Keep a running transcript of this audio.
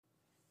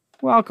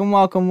Welcome,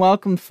 welcome,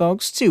 welcome,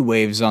 folks, to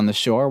Waves on the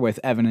Shore with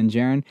Evan and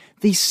Jaron,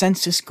 the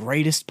census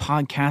greatest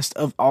podcast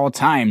of all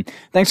time.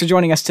 Thanks for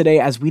joining us today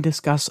as we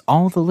discuss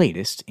all the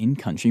latest in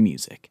country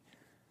music.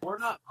 We're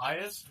not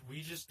biased, we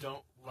just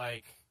don't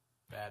like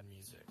bad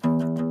music.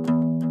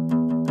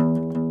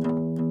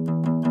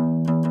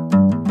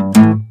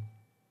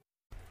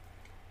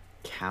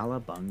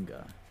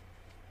 Cowabunga.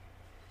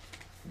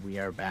 We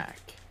are back.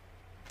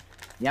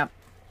 Yep,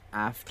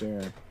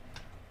 after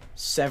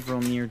several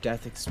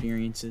near-death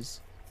experiences,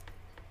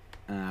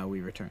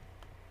 we return.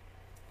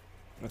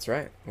 That's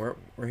right. We're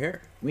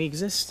here. We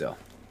exist still.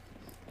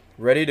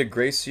 Ready to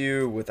grace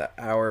you with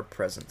our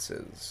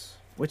presences.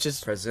 Which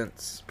is,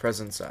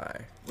 Presence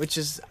I.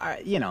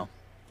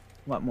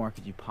 what more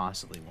could you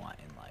possibly want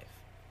in life?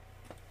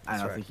 I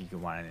don't think you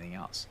could want anything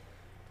else.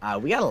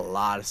 We got a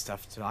lot of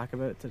stuff to talk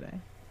about today.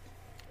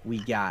 We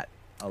got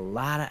a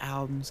lot of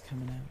albums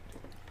coming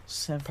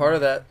out. Part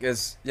of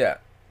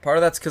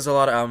that's because a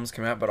lot of albums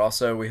come out, but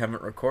also we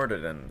haven't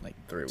recorded in like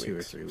 3 weeks. 2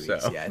 or 3 weeks.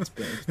 So. Yeah,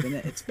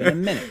 it's been a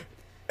minute.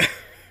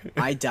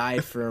 I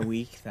died for a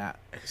week,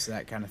 so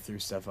that kind of threw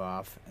stuff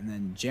off, and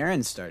then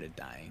Jaron started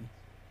dying.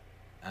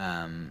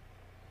 And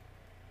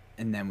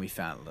then we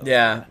found a little.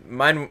 Yeah,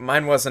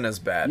 mine wasn't as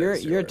bad.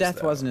 Your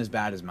death wasn't as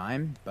bad as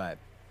mine, but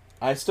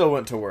I still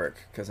went to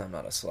work because I'm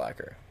not a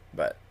slacker.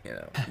 But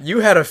you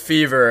had a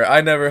fever.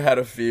 I never had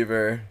a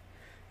fever.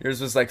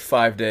 Yours was like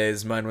 5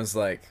 days. Mine was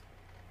like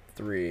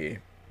 3.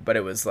 But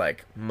it was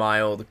like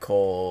mild,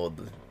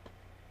 cold,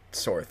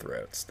 sore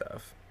throat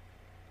stuff.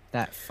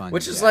 That fun.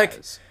 Which is jazz. like,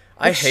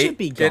 I hate. It should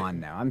be gone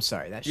now. I'm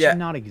sorry. That should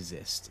not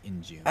exist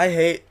in June. I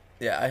hate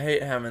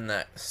having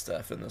that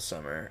stuff in the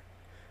summer.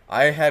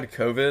 I had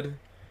COVID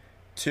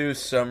 2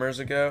 summers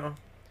ago,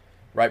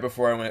 right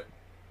before I went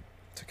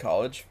to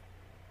college.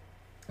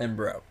 And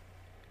bro,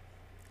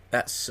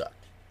 that sucked.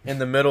 In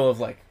the middle of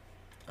like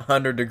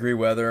 100-degree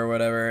weather or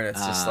whatever, and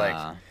it's just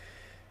like,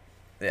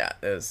 yeah,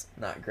 it was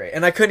not great.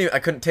 And I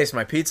couldn't taste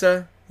my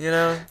pizza,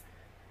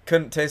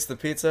 couldn't taste the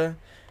pizza.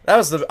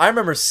 I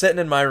remember sitting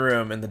in my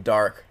room in the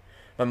dark.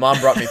 My mom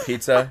brought me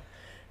pizza,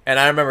 and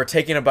I remember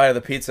taking a bite of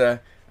the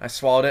pizza. I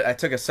swallowed it. I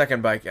took a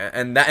second bite,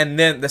 and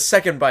then the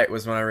second bite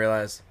was when I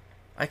realized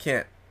I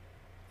can't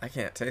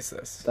taste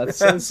this. That's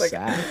so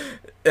sad.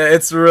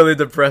 It's really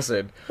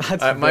depressing.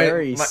 That's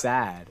very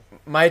sad.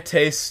 My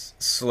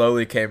taste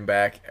slowly came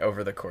back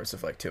over the course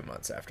of like 2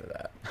 months after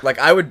that. Like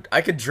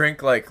I could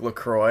drink like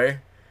LaCroix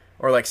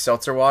or like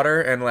seltzer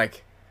water, and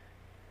like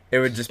it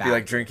would just be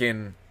like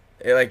drinking.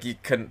 Like you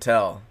couldn't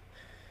tell.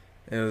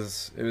 It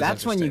was.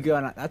 That's when you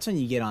go. That's when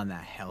you get on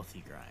that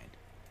healthy grind.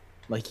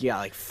 Like you got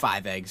like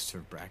 5 eggs for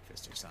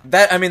breakfast or something.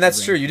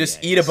 That's true. You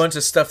just eat a bunch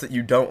of stuff that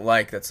you don't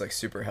like. That's like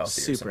super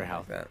healthy. Super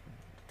healthy. Like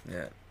that.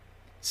 Yeah.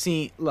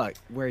 See, look,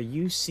 where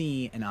you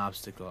see an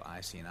obstacle,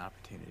 I see an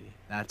opportunity.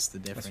 That's the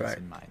difference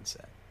in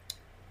mindset.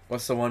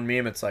 What's the one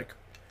meme? It's like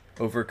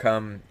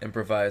overcome,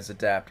 improvise,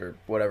 adapt, or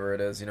whatever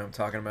it is. You know what I'm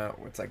talking about?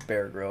 Where it's like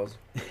Bear Grylls.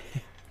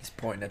 He's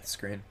pointing at the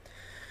screen.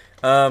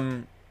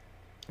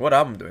 What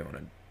album do we want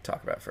to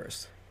talk about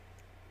first?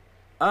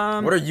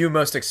 What are you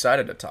most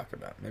excited to talk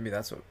about? Maybe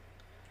that's what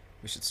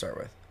we should start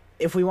with.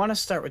 If we want to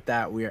start with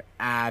that, we are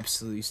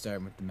absolutely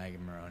starting with the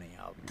Moroney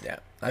album. Yeah,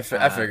 I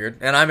figured.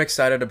 And I'm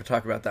excited to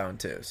talk about that one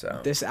too.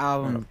 So this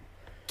album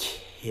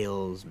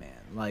kills, man.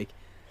 Like,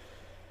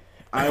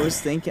 I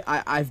was thinking,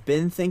 I've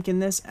been thinking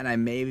this, and I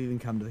may have even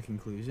come to the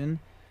conclusion.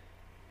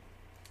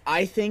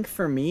 I think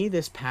for me,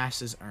 this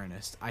passes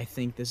Ernest. I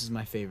think this is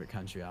my favorite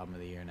country album of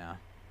the year now.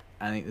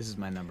 I think this is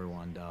my number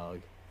one,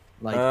 dog.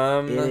 Like,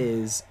 it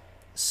is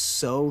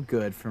so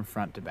good from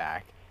front to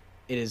back.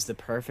 It is the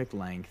perfect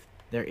length.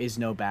 There is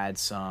no bad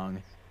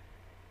song.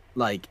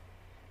 Like,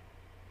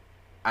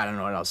 I don't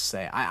know what else to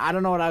say. I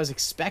don't know what I was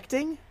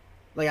expecting.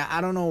 Like, I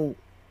don't know.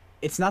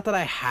 It's not that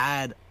I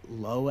had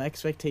low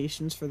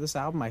expectations for this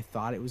album. I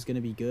thought it was going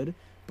to be good,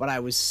 but I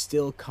was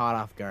still caught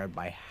off guard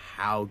by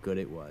how good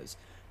it was.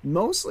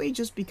 Mostly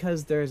just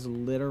because there's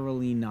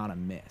literally not a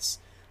miss.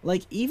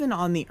 Like, even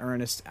on the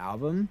Ernest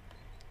album,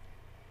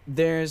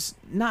 there's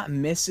not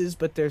misses,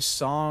 but there's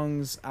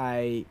songs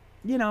I,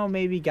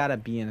 maybe gotta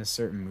be in a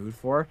certain mood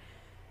for.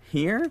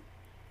 Here,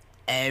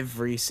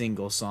 every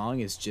single song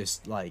is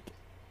just like,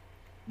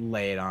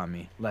 lay it on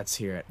me. Let's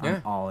hear it. Yeah.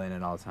 I'm all in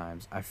at all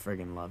times. I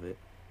friggin' love it.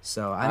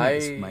 So I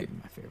think this might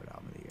be my favorite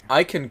album of the year.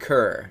 I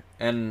concur.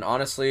 And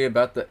honestly,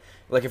 about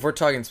if we're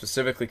talking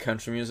specifically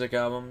country music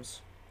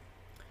albums,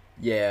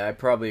 yeah, I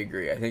probably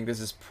agree. I think this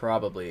is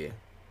probably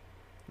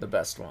the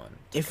best one.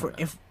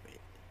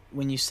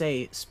 When you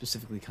say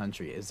specifically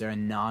country, is there a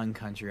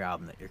non-country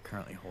album that you're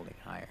currently holding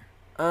higher?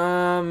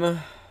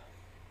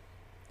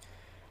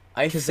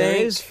 Because there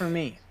is for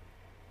me.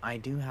 I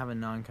do have a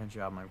non-country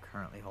album I'm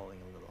currently holding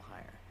a little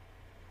higher.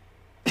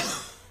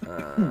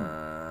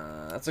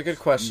 That's a good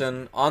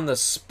question. On the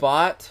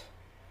spot,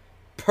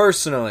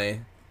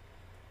 personally,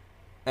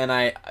 and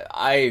I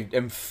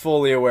am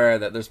fully aware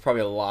that there's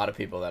probably a lot of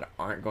people that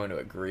aren't going to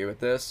agree with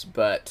this,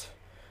 but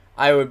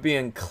I would be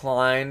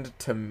inclined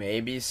to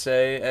maybe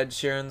say Ed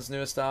Sheeran's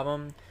newest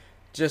album,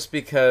 just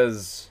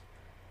because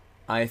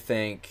I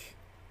think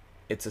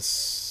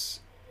this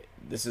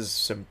is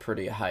some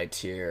pretty high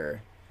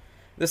tier.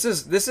 This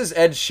is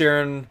Ed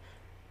Sheeran,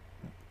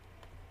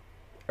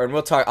 and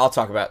I'll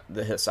talk about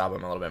his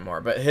album a little bit more,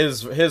 but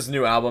his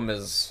new album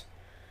it's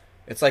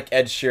like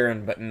Ed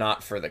Sheeran, but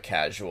not for the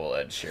casual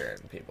Ed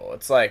Sheeran people.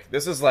 It's like,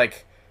 this is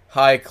like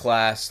high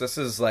class. This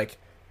is like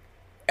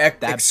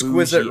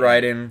exquisite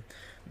writing.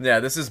 Yeah,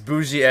 this is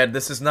bougie Ed.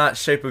 This is not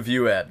Shape of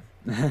You Ed.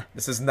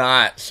 This is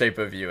not Shape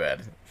of You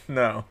Ed.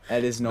 No.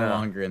 Ed is no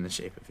longer in the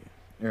shape of you.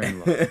 You're in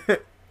love.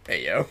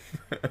 Hey, yo.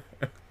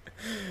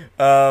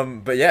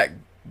 But yeah,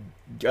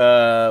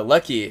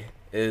 Lucky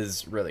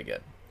is really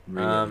good.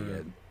 Really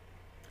good.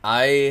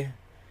 I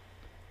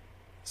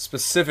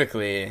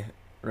specifically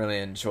really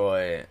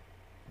enjoy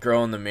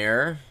Girl in the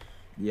Mirror.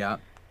 Yeah.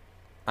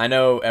 I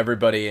know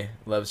everybody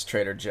loves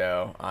Trader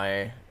Joe.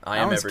 I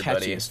am everybody.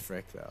 Catchy as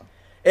frick, though.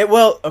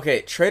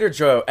 Okay, Trader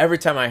Joe, every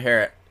time I hear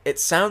it, it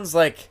sounds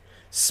like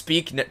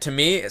to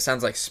me, it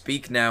sounds like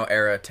Speak Now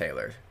era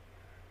Taylor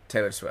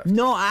Swift.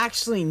 No,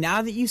 actually,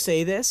 now that you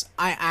say this,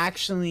 I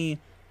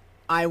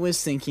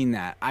was thinking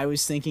that. I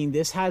was thinking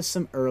this has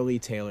some early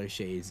Taylor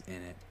shades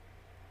in it.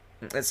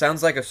 It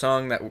sounds like a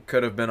song that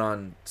could have been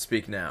on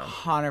Speak Now.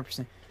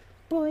 100%.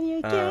 Boy,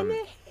 you're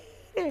gonna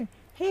hate her.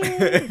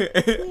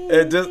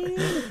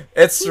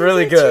 It's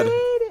really good.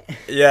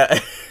 Yeah.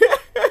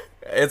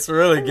 It's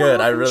really good.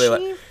 I really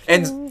like.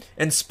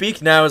 And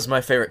Speak Now is my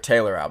favorite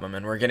Taylor album,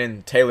 and we're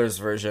getting Taylor's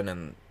version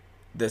in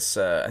this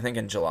I think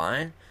in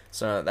July.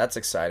 So that's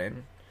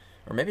exciting.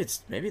 Or maybe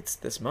it's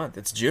this month.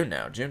 It's June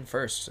now. June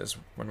 1st is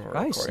when we're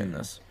recording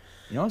this.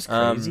 You know what's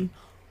crazy?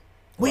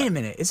 Wait a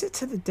minute. Is it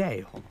to the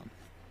day? Hold on.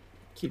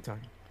 Keep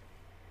talking.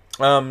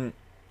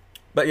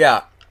 But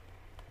yeah,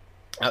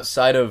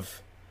 outside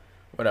of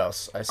what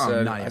else? I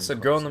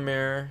said Girl in the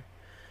Mirror.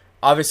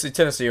 Obviously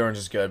Tennessee Orange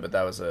is good, but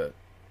that was a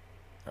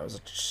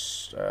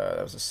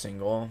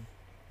single.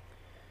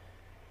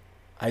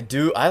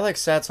 I like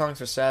sad songs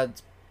for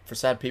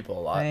sad people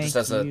a lot. Just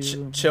as a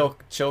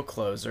chill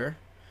closer.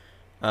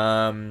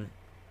 I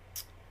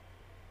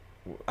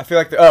feel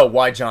like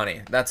Why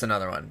Johnny? That's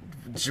another one.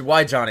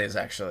 Why Johnny is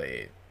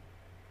actually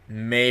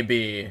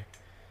maybe.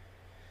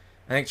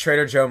 I think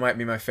Trader Joe might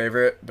be my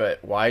favorite,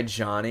 but Why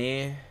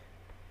Johnny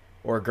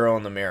or Girl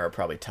in the Mirror are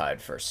probably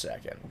tied for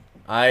second.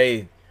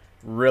 I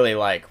really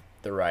like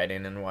the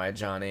writing in Why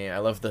Johnny. I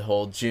love the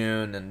whole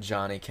June and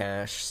Johnny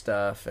Cash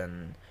stuff,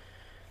 and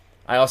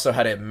I also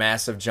had a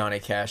massive Johnny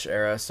Cash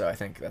era, so I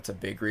think that's a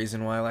big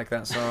reason why I like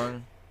that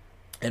song.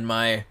 In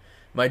my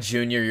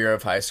junior year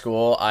of high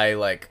school, I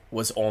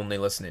was only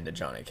listening to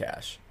Johnny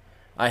Cash.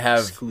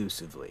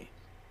 Exclusively.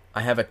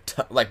 I have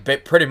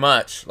pretty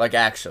much,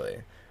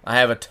 actually. I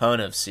have a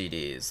ton of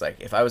CDs.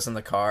 If I was in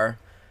the car,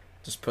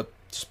 just put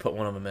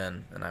one of them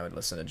in, and I would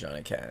listen to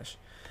Johnny Cash.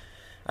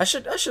 I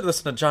should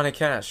listen to Johnny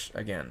Cash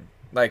again.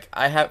 Feel like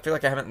I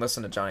haven't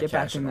listened to Johnny Cash. Get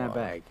back in that while.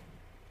 Bag.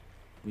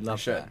 We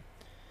love that.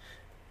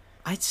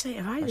 I'd say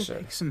if I had to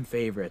pick some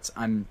favorites,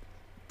 I'm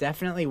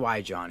definitely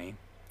Why Johnny.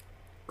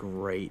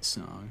 Great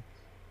song.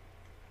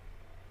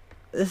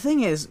 The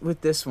thing is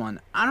with this one,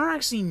 I don't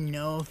actually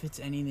know if it's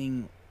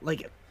anything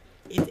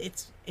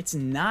it's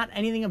not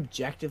anything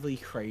objectively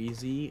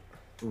crazy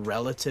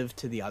relative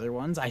to the other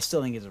ones. I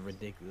still think it's a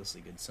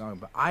ridiculously good song,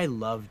 but I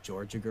love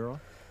Georgia Girl.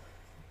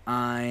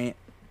 I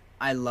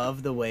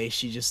love the way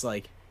she just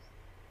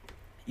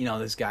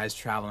this guy's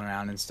traveling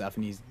around and stuff,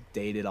 and he's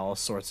dated all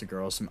sorts of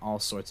girls from all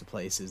sorts of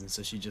places, and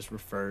so she just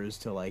refers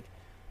to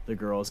the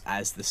girls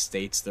as the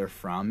states they're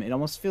from. It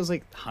almost feels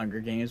like Hunger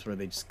Games where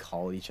they just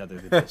call each other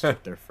the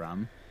district they're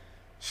from.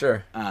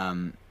 Sure.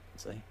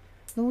 It's like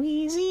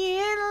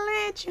Louisiana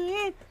let you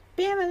in,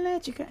 Bama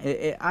let you go.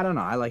 I don't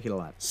know. I like it a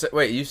lot. So,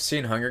 wait, you've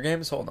seen Hunger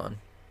Games? Hold on.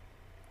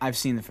 I've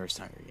seen the first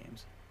Hunger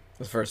Games.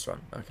 The first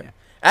one. Okay. Yeah.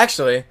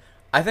 Actually,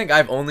 I think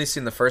I've only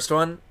seen the first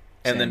one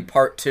and then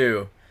part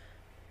 2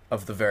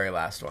 of the very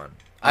last one.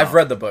 I've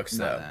read the books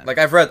though.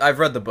 I've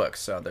read the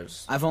books, so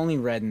there's. I've only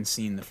read and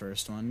seen the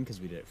first one because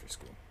we did it for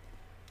school.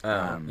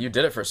 You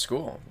did it for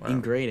school. Wow.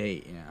 In grade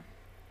 8, yeah.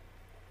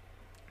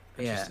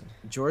 Yeah,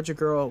 Georgia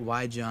Girl,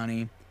 Why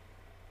Johnny.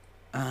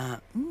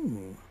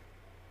 Ooh.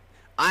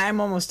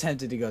 I'm almost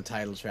tempted to go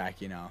title track,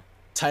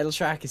 Title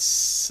track is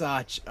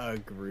such a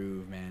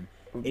groove, man.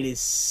 It is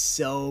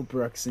so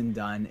Brooks and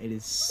Dunn. It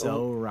is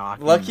so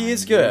rocky. Lucky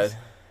is good.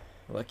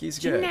 Lucky's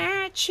good.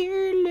 Tonight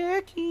you're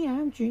lucky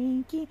I'm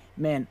drinking.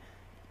 Man,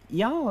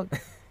 y'all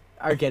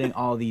are getting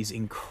all these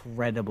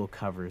incredible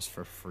covers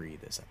for free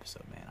this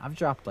episode, man. I've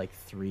dropped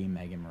 3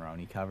 Megan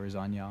Moroney covers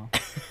on y'all.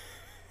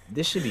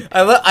 This should be.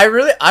 I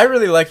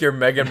really like your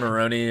Megan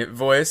Moroney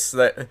voice.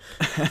 That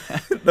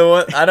the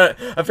one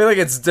I feel like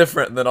it's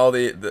different than all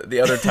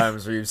the other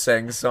times where you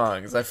sang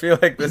songs. I feel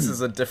like this is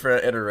a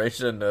different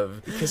iteration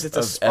of because it's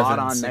a spot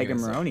on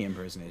Megan Moroney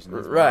impersonation.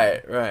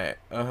 Right.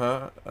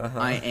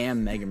 I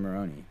am Megan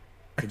Moroney.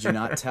 Could you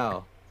not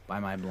tell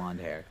by my blonde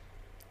hair?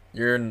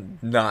 You're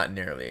not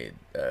nearly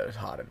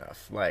hot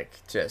enough.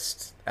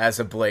 Just as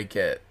a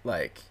blanket,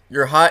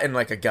 you're hot in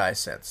a guy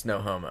sense. No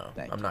homo.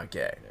 I'm not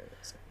gay.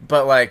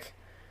 But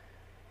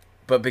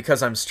but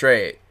because I'm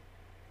straight,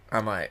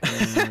 I'm like,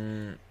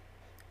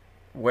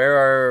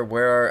 where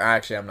are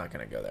actually I'm not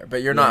gonna go there.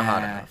 But you're not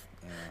hot enough.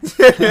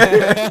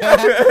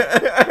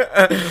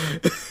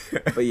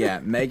 But yeah,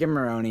 Megan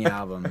Moroney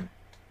album,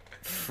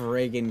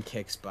 friggin'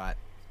 kicks butt.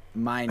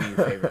 My new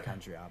favorite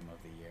country album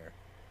of the year.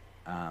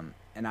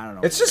 And I don't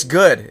know. It's just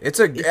good. It's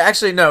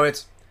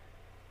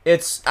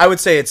I would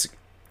say it's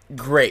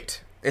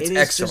great. It's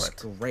excellent.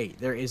 Just great.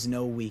 There is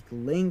no weak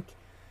link.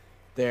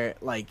 There,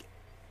 like,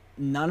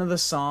 none of the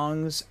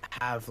songs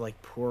have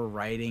like poor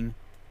writing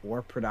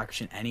or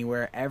production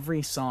anywhere.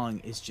 Every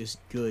song is just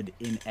good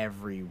in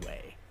every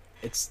way.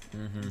 It's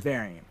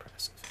very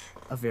impressive.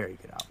 A very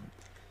good album.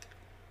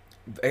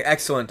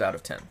 Excellent out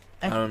of 10.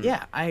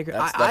 Yeah, I agree.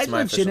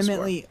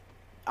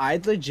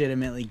 I'd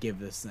legitimately give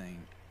this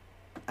thing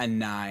a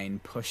 9,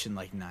 pushing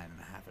like 9.5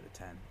 out of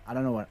 10. I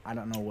don't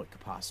know what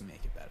could possibly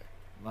make it better.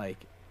 Like,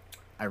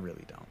 I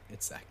really don't.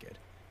 It's that good.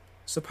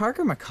 So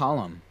Parker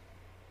McCollum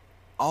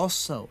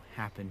also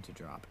happened to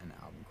drop an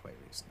album quite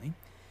recently,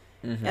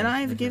 and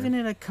I've given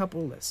it a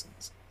couple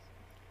listens.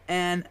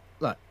 And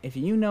look, if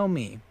you know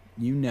me,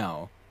 you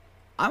know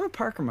I'm a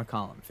Parker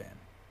McCollum fan.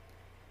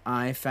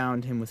 I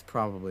found him with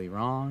Probably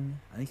Wrong.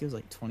 I think it was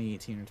like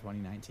 2018 or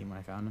 2019 when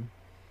I found him.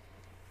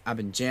 I've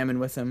been jamming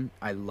with him.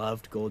 I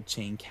loved Gold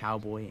Chain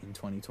Cowboy in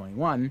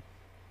 2021.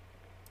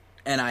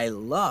 And I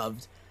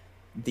loved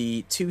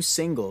the 2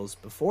 singles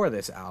before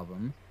this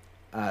album,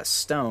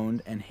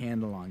 Stoned and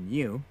Handle on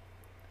You.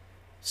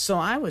 So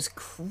I was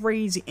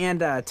crazy.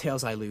 And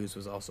Tales I Lose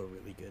was also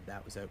really good.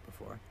 That was out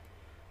before.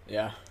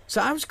 Yeah.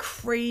 So I was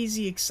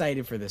crazy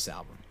excited for this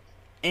album.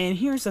 And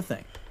here's the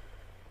thing.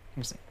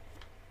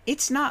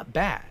 It's not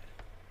bad.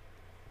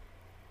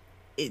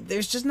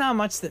 There's just not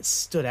much that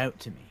stood out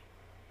to me.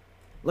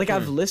 Like,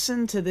 I've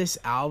listened to this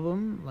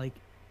album, like,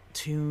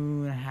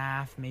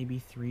 2.5, maybe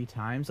 3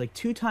 times. Like,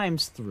 2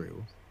 times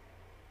through.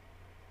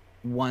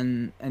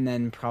 1, and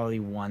then probably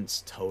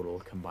once total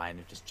combined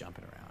of just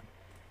jumping around.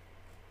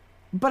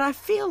 But I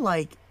feel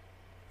like,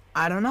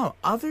 I don't know,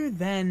 other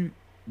than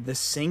the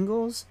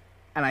singles,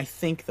 and I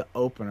think the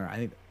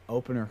opener,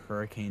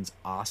 Hurricane's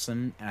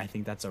awesome, and I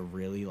think that's a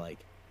really, like,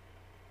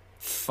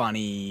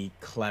 funny,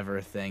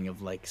 clever thing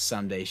of, like,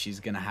 someday she's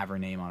gonna have her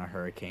name on a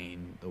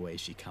hurricane the way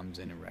she comes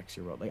in and wrecks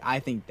your world. Like, I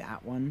think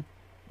that one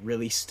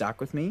really stuck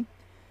with me.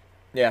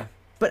 Yeah.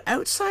 But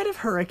outside of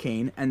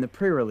Hurricane and the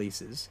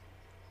pre-releases,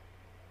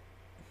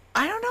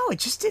 I don't know,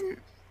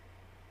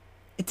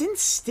 it didn't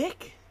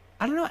stick.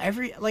 I don't know, I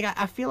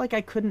feel like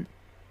I couldn't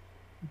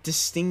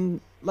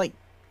like,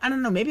 I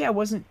don't know, maybe I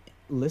wasn't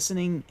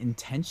listening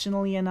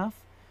intentionally enough,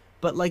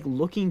 but, like,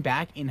 looking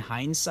back in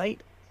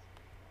hindsight,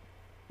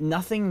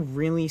 nothing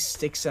really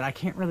sticks out. I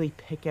can't really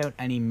pick out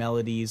any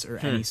melodies or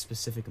any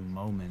specific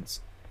moments.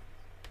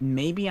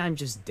 Maybe I'm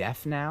just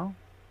deaf now.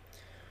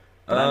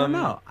 But I don't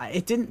know.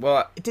 It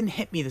didn't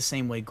hit me the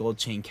same way Gold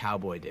Chain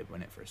Cowboy did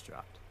when it first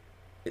dropped.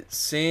 It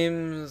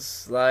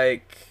seems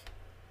like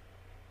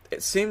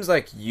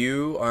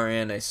you are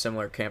in a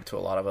similar camp to a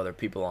lot of other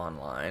people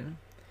online,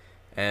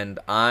 and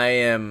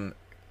I'm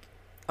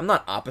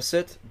not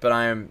opposite, but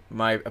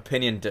my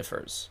opinion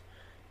differs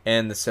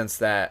in the sense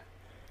that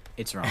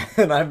it's wrong.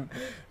 And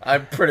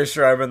I'm pretty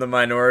sure I'm in the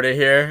minority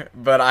here,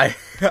 but I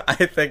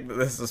think that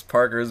this is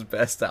Parker's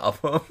best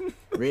album.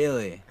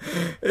 Really?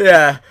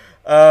 Yeah.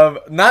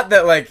 Not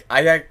that, like,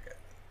 I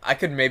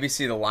could maybe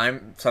see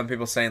some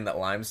people saying that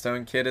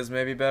Limestone Kid is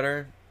maybe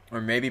better,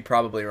 or maybe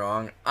Probably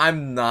Wrong.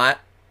 I'm not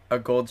a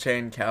Gold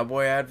Chain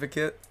Cowboy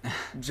advocate,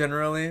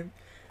 generally.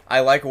 I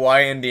like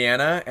Why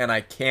Indiana, and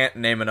I can't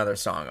name another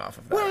song off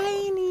of that.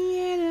 Why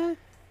Indiana?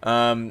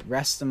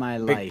 Rest of my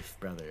life,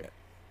 brother.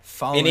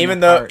 And even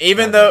though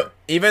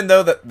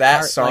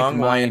that song,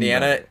 like, Why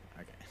Indiana, okay.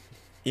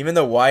 Even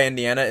though Why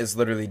Indiana is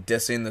literally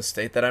dissing the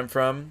state that I'm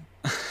from,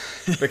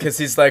 because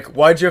he's like,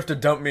 why'd you have to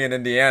dump me in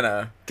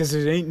Indiana? Because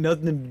there ain't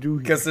nothing to do here.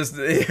 Because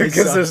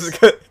there's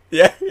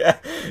yeah,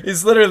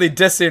 he's literally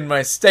dissing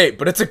my state,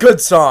 but it's a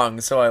good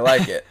song, so I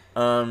like it.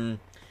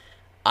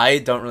 I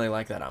don't really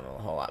like that album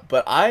a whole lot,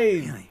 but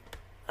I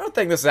don't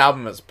think this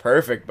album is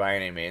perfect by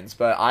any means.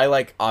 But I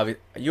like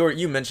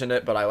you mentioned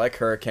it, but I like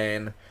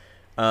Hurricane.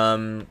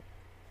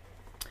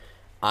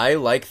 I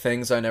like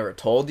Things I Never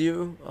Told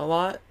You a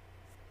lot,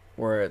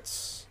 where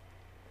it's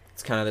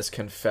kind of this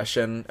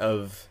confession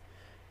of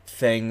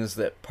things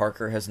that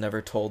Parker has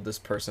never told this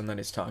person that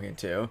he's talking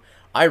to.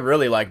 I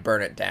really like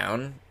Burn It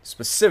Down,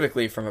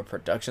 specifically from a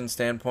production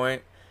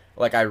standpoint.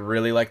 Like, I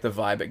really like the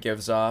vibe it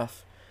gives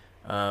off.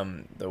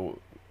 The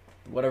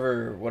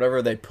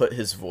whatever they put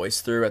his voice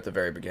through at the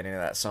very beginning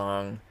of that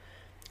song,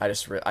 I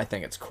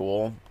think it's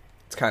cool.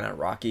 It's kind of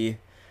rocky.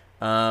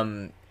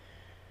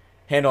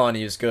 Handle on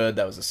You is good.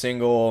 That was a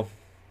single.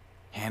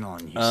 Handle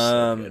on You is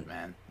so good,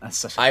 man. That's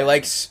such a I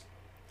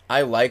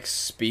like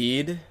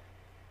Speed.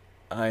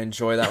 I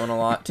enjoy that one a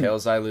lot.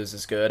 Tales I Lose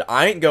is good.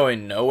 I Ain't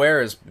Going Nowhere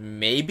is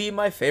maybe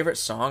my favorite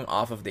song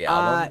off of the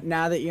album.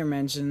 Now that you're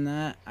mentioning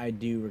that, I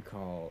do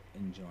recall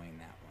enjoying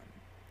that one.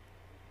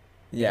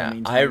 Yeah,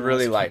 I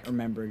really like. I can't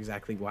remember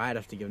exactly why. I'd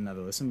have to give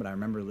another listen, but I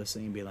remember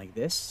listening and being like,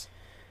 this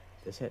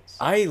this hits.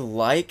 I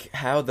like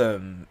how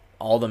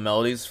all the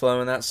melodies flow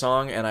in that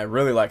song, and I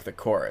really like the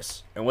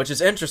chorus, and which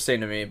is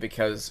interesting to me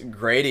because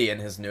Grady in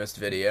his newest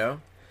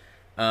video,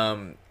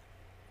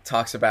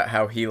 talks about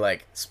how he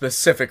like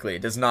specifically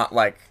does not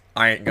like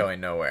 "I Ain't Going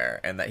Nowhere"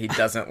 and that he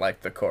doesn't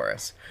like the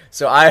chorus.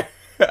 So I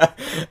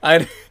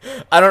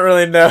don't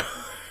really know.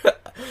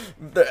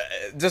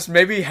 Just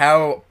maybe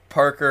how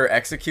Parker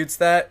executes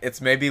that.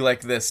 It's maybe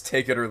like this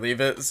take it or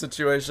leave it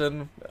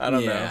situation. I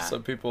don't know.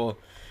 Some people,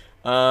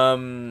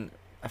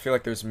 I feel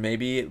like there's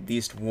maybe at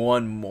least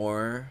one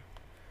more.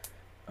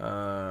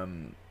 I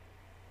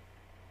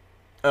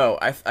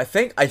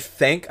think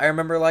I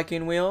remember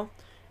liking Wheel.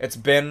 It's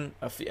been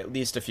at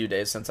least a few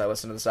days since I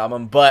listened to this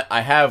album, but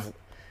I've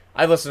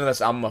listened to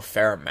this album a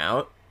fair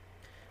amount.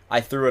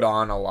 I threw it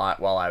on a lot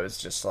while I was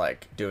just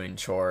like doing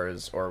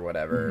chores or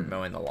whatever,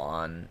 mowing the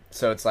lawn.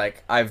 So it's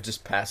like I've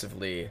just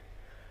passively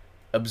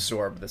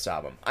absorbed this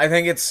album. I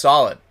think it's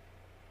solid.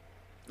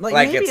 Like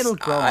maybe it'll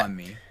grow on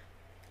me.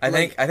 I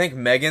think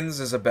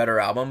Megan's is a better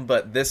album,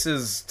 but this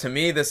is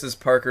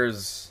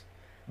Parker's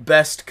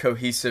best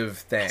cohesive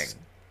thing.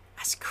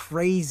 That's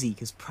crazy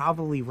because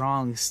Probably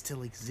Wrong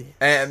still exists.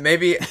 And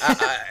maybe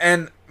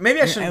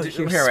I shouldn't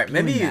do here, right?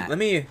 Maybe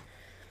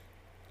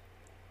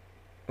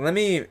let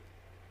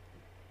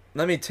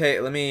me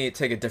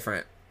take a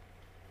different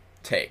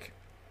take.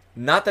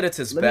 Not that it's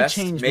his best.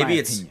 Maybe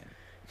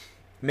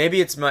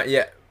it's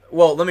my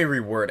Well, let me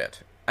reword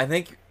it. I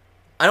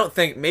don't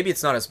think maybe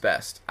it's not his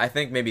best. I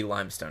think maybe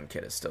Limestone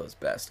Kid is still his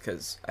best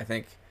because I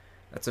think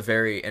that's a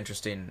very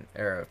interesting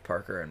era of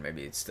Parker, and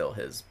maybe it's still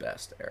his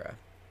best era.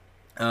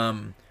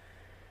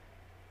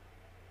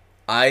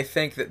 I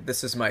think that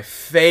this is my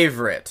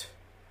favorite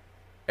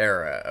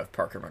era of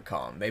Parker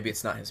McCollum. Maybe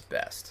it's not his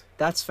best.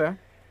 That's fair.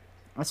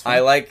 That's fair. I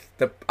like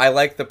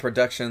the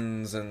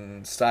productions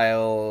and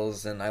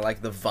styles, and I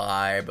like the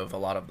vibe of a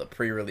lot of the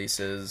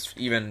pre-releases,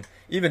 even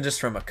just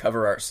from a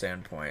cover art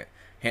standpoint.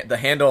 The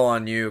Handle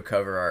on You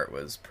cover art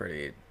was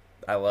pretty.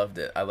 I loved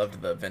it. I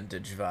loved the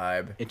vintage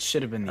vibe. It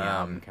should have been the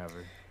album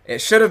cover. It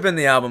should have been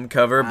the album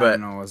cover, but I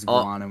don't know what's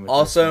going on with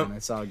also, this one.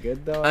 It's all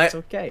good though. It's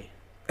okay.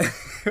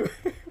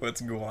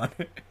 What's going on?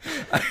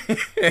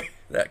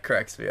 That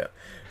cracks me up.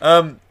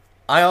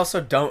 I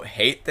also don't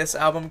hate this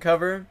album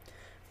cover,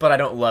 but I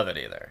don't love it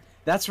either.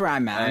 That's where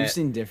I'm at. I'm just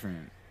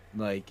indifferent.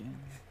 Like,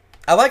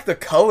 I like the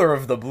color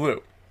of the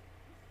blue.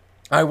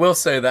 I will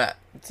say that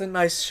it's a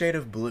nice shade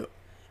of blue.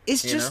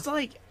 It's just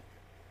like,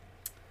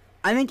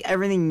 I think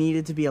everything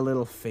needed to be a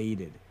little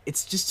faded.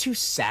 It's just too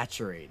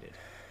saturated.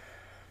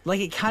 Like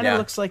it kind of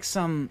looks like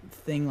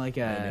something like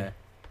a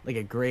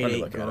grade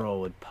 8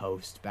 girl would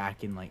post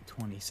back in like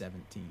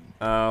 2017.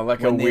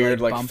 Like a weird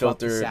like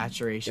filtered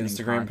saturation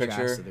Instagram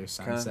picture to their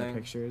sunset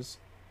pictures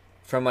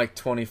from like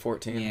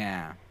 2014.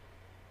 Yeah,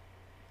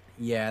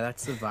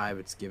 that's the vibe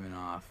it's giving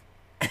off,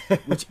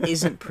 which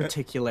isn't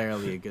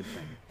particularly a good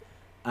thing.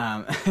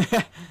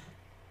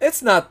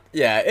 It's not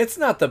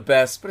the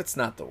best, but it's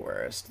not the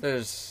worst.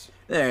 There's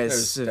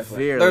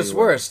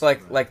worse.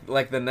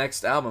 Like the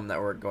next album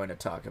that we're going to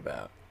talk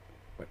about.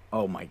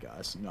 Oh my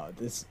gosh, no,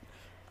 this.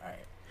 All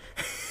right.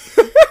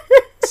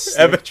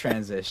 Slick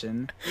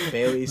transition.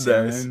 Bailey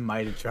Zimmer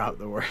might have dropped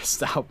the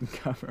worst album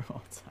cover of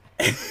all time.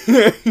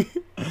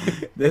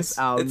 This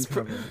album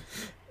cover.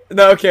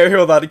 No, okay,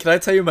 hold on. Can I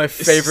tell you my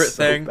favorite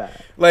thing?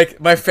 Bad. Like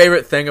my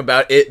favorite thing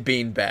about it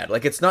being bad.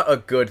 Like it's not a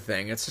good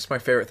thing. It's just my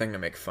favorite thing to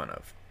make fun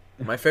of.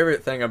 My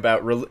favorite thing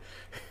about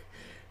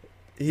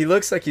he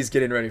looks like he's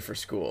getting ready for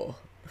school.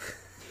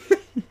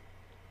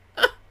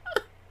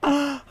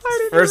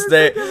 First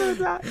day.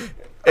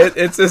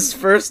 It's his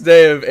first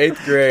day of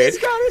 8th grade.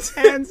 He's got his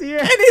hands here,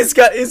 and he's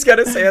got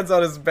his hands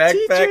on his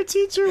backpack.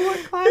 Teacher,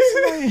 what class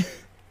am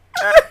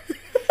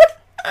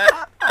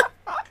I?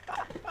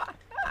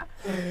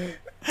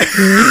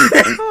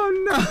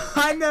 Oh no!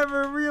 I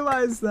never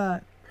realized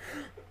that.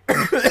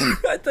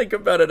 I think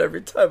about it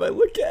every time I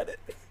look at it.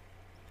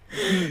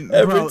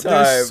 Every time.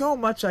 There's so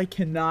much I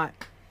cannot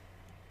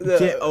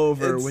get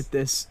over with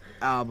this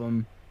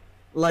album.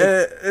 Like,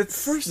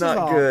 it's first not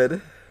of all,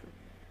 good.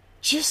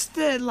 Just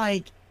the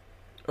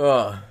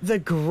the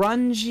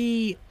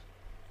grungy,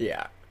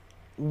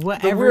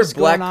 whatever's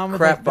the weird black going on with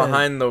crap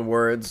behind the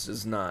words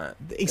is not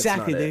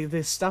exactly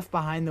the stuff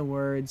behind the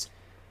words,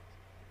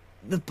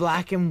 the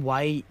black and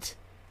white,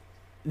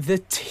 the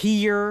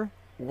tear.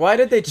 Why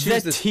did they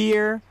choose the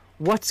tear?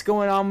 What's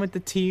going on with the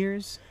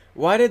tears?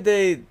 Why did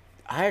they?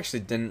 I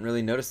actually didn't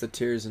really notice the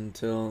tears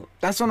until.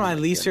 That's one of my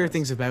least favorite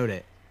things about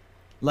it.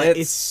 Like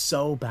it's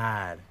so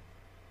bad.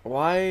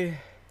 Why?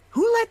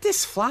 Who let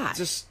this fly?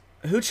 Just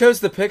who chose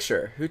the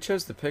picture? Who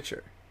chose the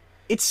picture?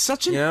 It's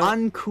such an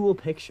uncool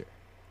picture.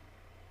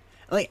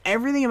 Like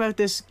everything about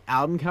this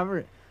album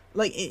cover,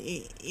 like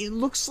it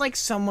looks like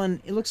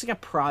it looks like a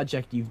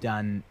project you've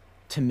done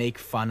to make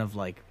fun of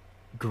like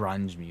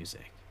grunge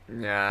music.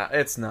 Yeah,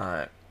 it's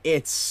not.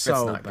 It's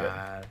so not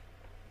bad. Good.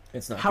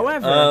 It's not.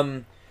 However,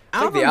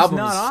 good. the album's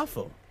not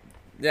awful.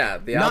 Yeah,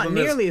 the album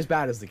not nearly as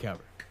bad as the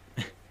cover.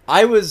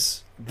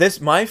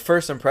 My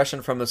first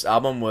impression from this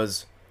album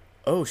was,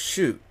 oh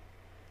shoot,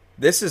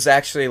 this is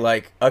actually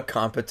like a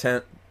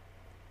competent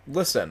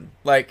listen.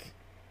 Like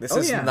this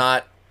is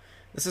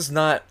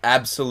not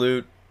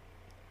absolute.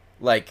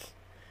 Like,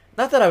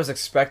 not that I was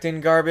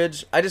expecting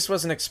garbage. I just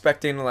wasn't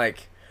expecting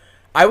like.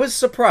 I was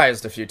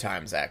surprised a few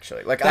times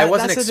actually. Like I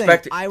wasn't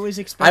expecting. I was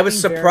expecting. I was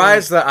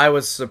surprised that I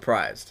was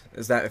surprised.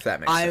 Is that if that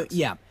makes sense?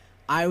 Yeah,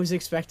 I was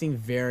expecting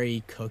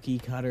very cookie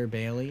cutter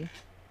Bailey.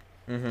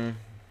 Mm-hmm.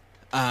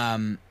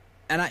 And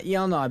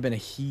y'all know I've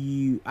been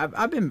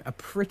I've been a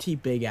pretty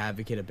big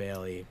advocate of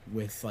Bailey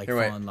with like Fall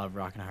in Love,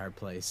 Rock in a Hard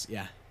Place.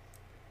 Yeah.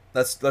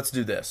 Let's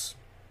do this.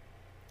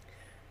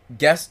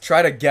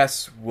 Try to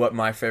guess what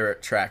my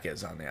favorite track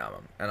is on the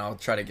album, and I'll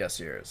try to guess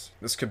yours.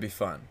 This could be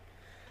fun.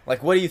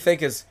 Like, what do you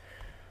think is?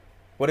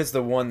 What is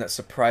the one that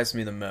surprised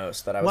me the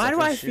most? That I was. Why like, do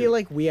oh, I shoot. feel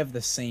like we have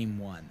the same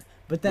one?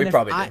 But then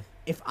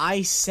if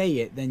I say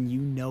it, then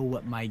you know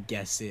what my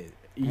guess is.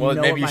 You know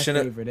maybe what you my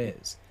shouldn't. favorite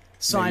is.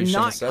 So Maybe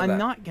I'm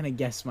not gonna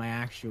guess my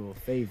actual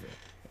favorite.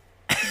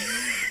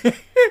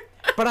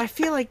 But I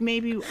feel like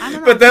maybe I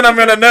don't know. But then I'm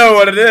gonna know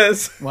what it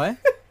is. What?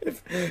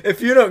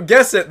 If you don't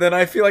guess it, then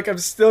I feel like I'm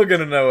still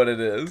gonna know what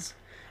it is.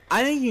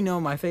 I think you know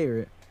my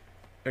favorite.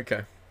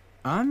 Okay.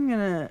 I'm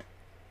gonna.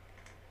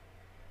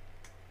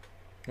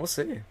 We'll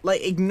see.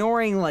 Like,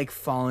 ignoring, like,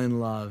 Fall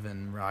in Love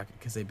and Rocket,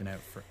 because they've been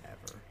out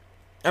forever.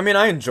 I mean,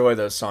 I enjoy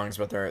those songs,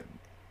 but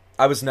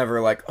I was never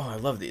like, oh, I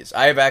love these.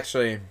 I have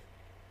actually...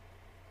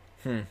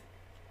 I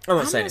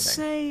won't say anything. I'm gonna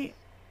say...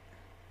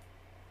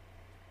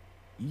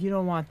 You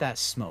Don't Want That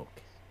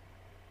Smoke.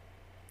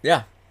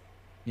 Yeah.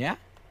 Yeah?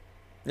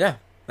 Yeah,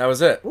 that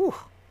was it. Ooh,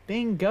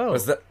 bingo.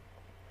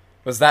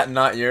 Was that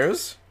not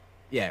yours?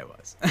 Yeah, it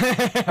was.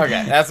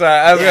 Okay, that's what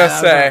I was gonna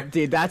say.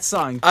 Dude, that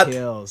song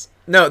kills.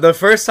 No, the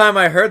first time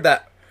I heard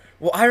that,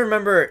 well, I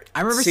remember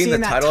seeing the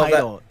title of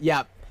that.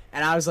 Yeah,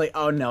 and I was like,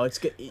 oh no, it's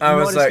good. You know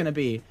what it's gonna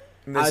be?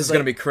 This is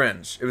gonna be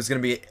cringe. It was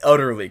gonna be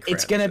utterly cringe.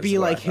 It's gonna be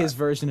like his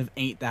version of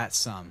 "Ain't That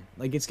Some."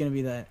 Like it's gonna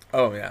be that.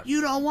 Oh yeah.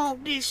 You don't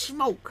want this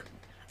smoke.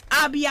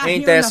 I be out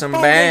Ain't here there some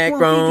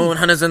backbone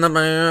hunters in the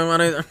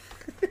man?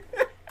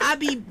 I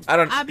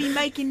be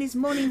making this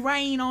money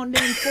rain on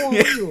them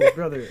 4-wheels,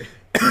 brother.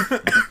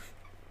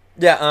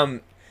 Yeah.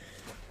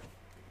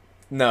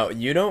 No,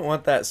 You Don't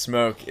Want That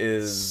Smoke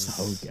is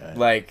so good.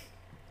 Like,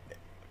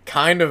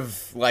 kind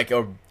of like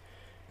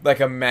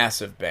a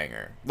massive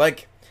banger.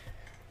 Like,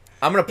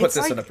 I'm gonna put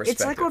this in a perspective.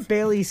 It's like what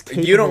Bailey's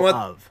capable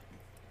of.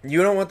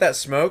 You Don't Want That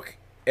Smoke,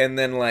 and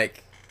then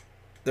like,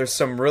 there's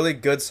some really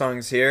good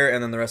songs here,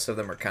 and then the rest of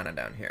them are kind of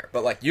down here.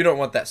 But like, You Don't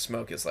Want That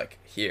Smoke is like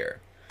here,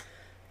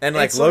 and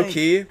like low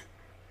key,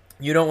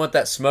 You Don't Want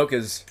That Smoke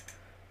is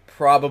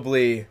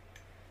probably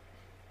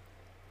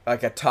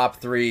like a top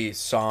 3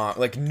 song,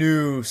 like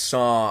new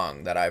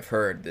song that I've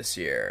heard this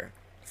year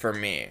for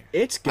me.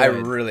 It's good. I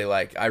really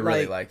like it. I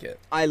really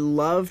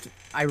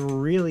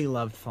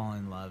loved Fall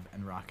in Love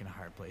and Rock in a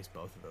Hard Place,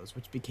 both of those,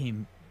 which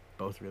became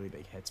both really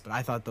big hits. But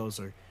I thought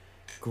those are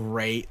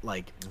great,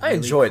 like really I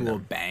enjoyed cool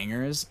them.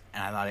 bangers,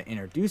 and I thought it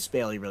introduced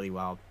Bailey really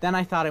well. Then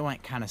I thought it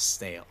went kind of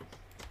stale.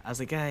 I was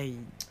like,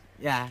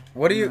 yeah.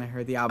 What do you? I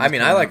heard the album. I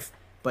mean, I like.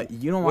 But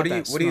You Don't Want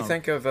That Smoke. What do you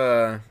think of?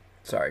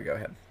 Sorry, go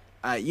ahead.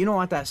 You Don't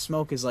Want That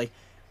Smoke is like,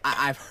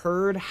 I've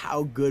heard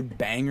how good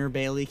banger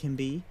Bailey can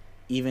be,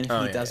 even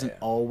if he doesn't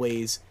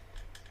always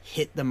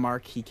hit the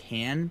mark he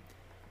can.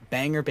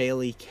 Banger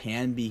Bailey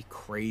can be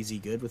crazy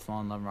good with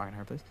Fall in Love and Rock and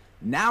Hard Place.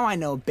 Now I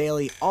know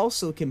Bailey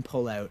also can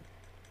pull out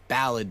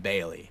Ballad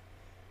Bailey.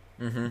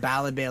 Mm-hmm.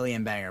 Ballad Bailey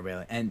and Banger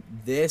Bailey. And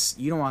this,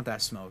 You Don't Want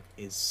That Smoke,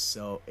 is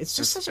so... It's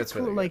just such a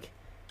cool, really like...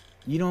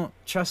 You don't...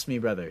 Trust me,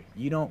 brother.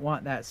 You don't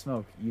want that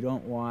smoke. You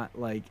don't want,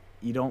 like...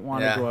 You don't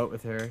want to go out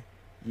with her.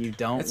 You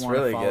don't want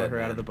to follow her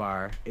out of the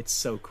bar. It's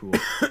so cool.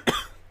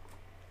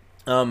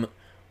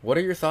 What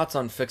are your thoughts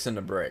on Fixin'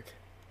 to Break?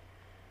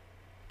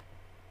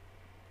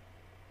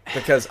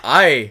 Because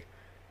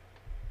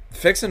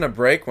Fixin' to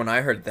Break, when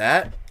I heard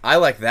that, I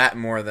like that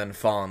more than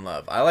Fall in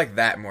Love. I like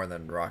that more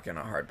than Rockin'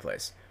 a Hard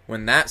Place.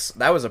 When that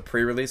was a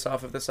pre-release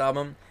off of this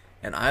album,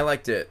 and I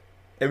liked it.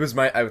 It's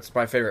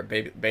my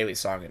favorite Bailey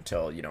song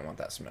until You Don't Want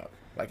That Smoke.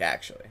 Like,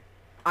 actually.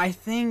 I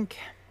think...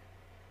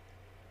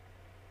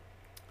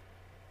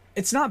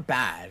 It's not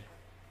bad.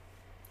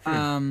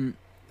 Fixin'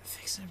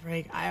 to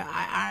Break,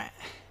 I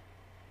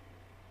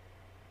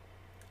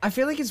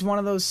feel like it's one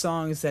of those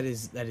songs that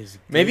is good.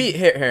 Maybe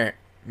here.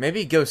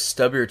 Maybe go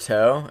stub your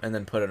toe and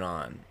then put it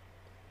on.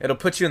 It'll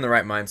put you in the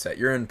right mindset.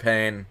 You're in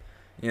pain,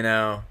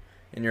 and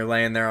you're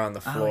laying there on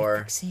the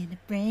floor. Fixin' to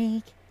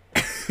Break.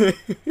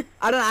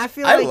 I don't know. I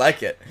feel I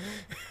like it.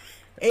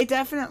 It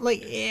definitely,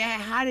 it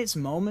had its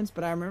moments,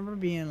 but I remember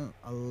being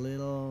a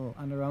little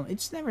underwhelmed. It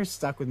just never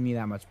stuck with me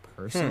that much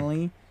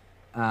personally.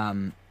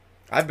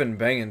 I've been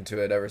banging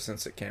to it ever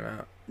since it came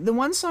out. The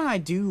one song I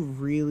do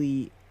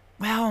really...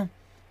 Well,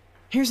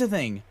 here's the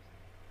thing.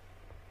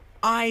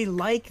 I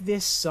like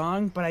this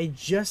song, but I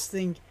just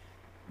think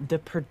the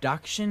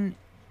production,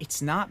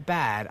 it's not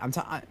bad.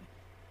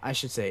 I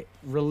should say,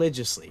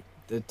 religiously.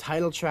 The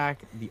title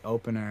track, the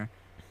opener,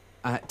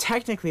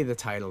 technically the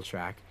title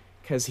track,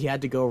 because he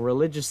had to go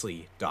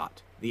religiously ...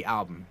 the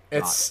album.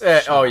 It's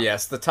got oh shot.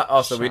 yes,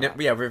 also we Shut didn't.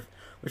 up. Yeah,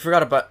 we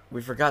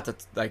forgot to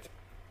like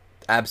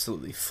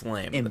absolutely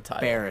flame the title.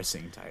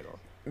 Embarrassing title.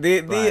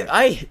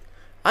 The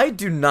I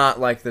do not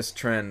like this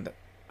trend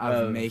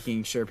Of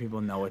making sure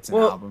people know it's an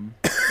Well- album.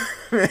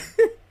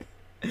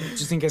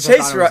 Just in case I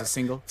thought it was a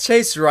single.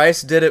 Chase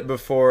Rice did it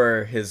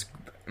before his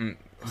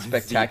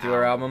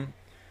spectacular The album.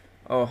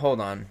 Oh,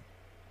 hold on.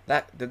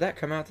 Did that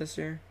come out this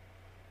year?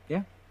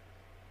 Yeah.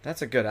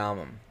 That's a good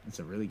album. It's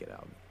a really good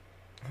album.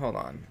 Hold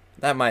on.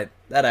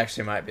 That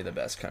actually might be the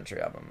best country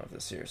album of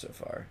this year so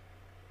far.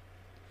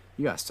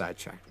 You got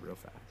sidetracked real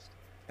fast.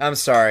 I'm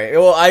sorry.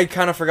 Well, I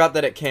kind of forgot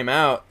that it came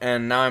out,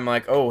 and now I'm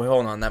like, oh,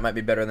 hold on, that might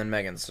be better than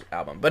Megan's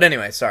album. But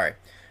anyway, sorry.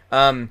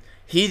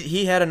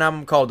 He had an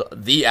album called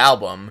The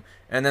Album,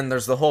 and then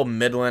there's the whole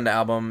Midland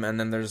album, and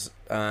then there's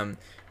and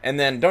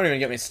then don't even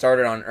get me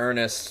started on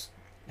Ernest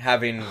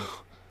having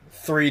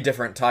 3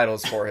 different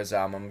titles for his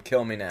album,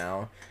 Kill Me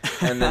Now,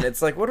 and then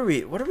it's like, what are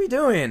we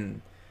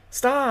doing?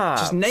 Stop.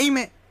 Just name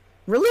it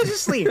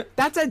religiously.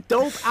 That's a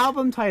dope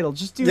album title.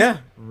 Just do it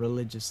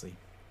religiously.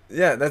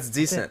 Yeah, that's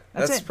decent.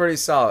 That's That's it. pretty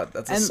solid.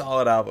 That's a And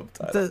solid album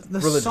title. The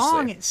Religiously.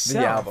 song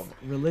itself, The album.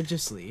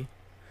 religiously,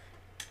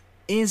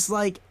 is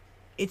like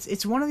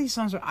it's one of these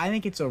songs where I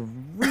think it's a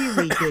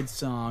really good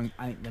song.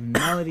 I think the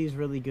melody is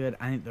really good.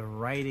 I think the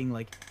writing,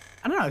 like,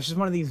 I don't know, it's just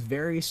one of these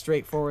very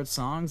straightforward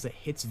songs that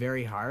hits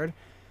very hard,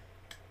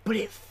 but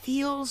it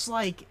feels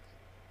like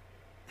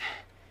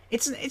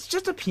it's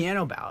just a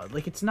piano ballad.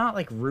 Like, it's not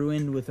like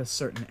ruined with a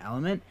certain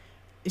element.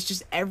 It's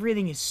just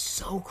everything is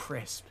so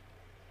crisp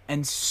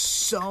and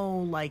so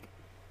like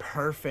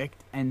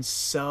perfect and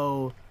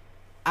so,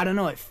 I don't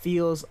know, it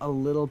feels a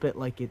little bit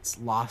like it's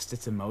lost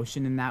its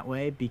emotion in that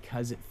way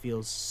because it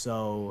feels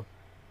so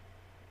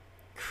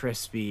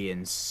crispy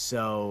and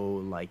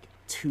so like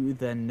to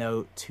the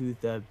note, to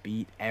the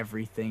beat,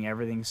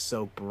 everything's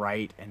so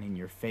bright and in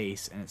your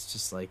face, and it's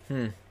just like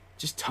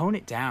just tone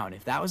it down.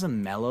 If that was a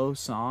mellow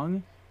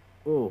song,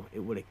 oh, it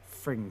would have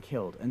friggin'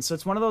 killed. And so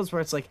it's one of those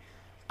where it's like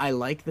I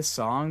like the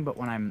song, but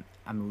when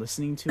I'm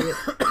listening to it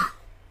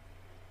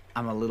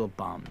I'm a little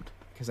bummed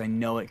because I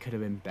know it could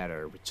have been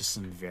better with just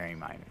some very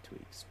minor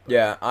tweaks. But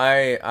Yeah,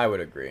 I would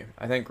agree.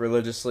 I think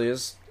Religiously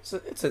it's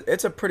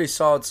a pretty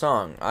solid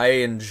song. I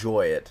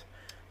enjoy it.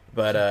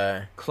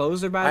 But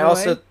Closer, by I the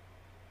also way.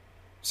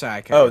 Sorry,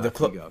 I cut you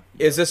off. You go.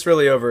 Is This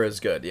Really Over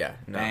is good. Yeah.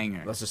 No,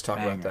 Banger. Let's just talk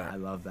Banger. about that. I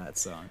love that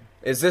song.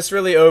 Is This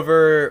Really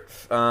Over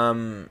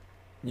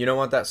You Don't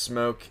Want That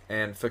Smoke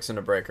and Fixin'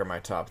 to Break are my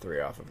top 3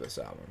 off of this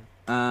album.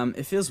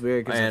 It feels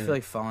weird because I And- feel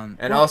like falling.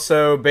 And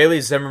also,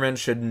 Bailey Zimmerman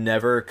should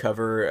never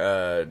cover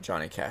a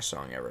Johnny Cash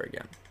song ever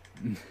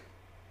again.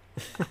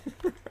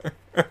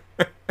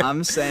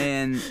 I'm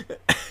saying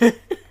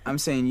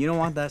you don't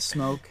want that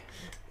smoke.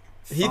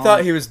 He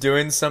thought he was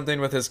doing something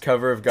with his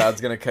cover of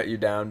God's Gonna Cut You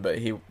Down, but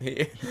he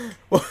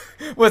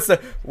what's the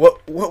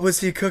what was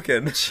he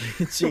cooking?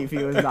 Chief,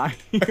 he was not.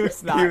 He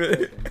was not.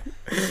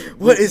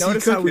 What is he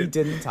Notice how we cooking?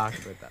 didn't talk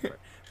about that part.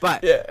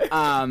 But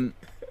Yeah.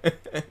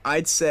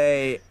 I'd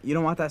say you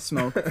don't want that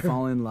smoke.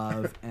 Fall in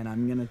love, and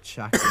I'm gonna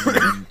chuck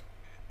in.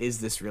 Is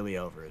This Really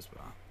Over as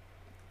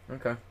well?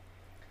 Okay.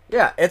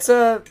 Yeah, it's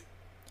a.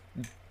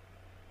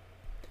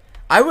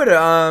 I would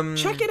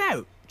Check it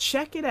out.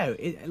 Check it out.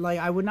 Like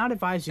I would not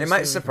advise you. It to might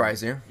stay with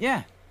surprise you.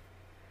 Yeah.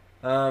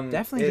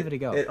 Definitely give it a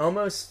go. It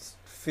almost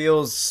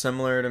feels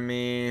similar to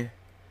me,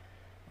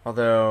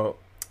 although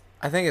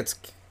I think it's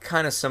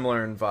kind of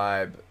similar in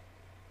vibe,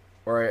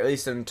 or at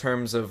least in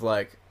terms of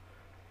a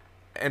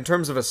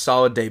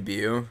solid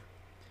debut.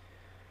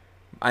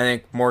 I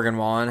think Morgan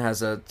Wallen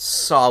has a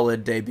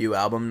solid debut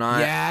album.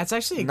 Yeah, it's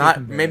actually a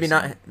good maybe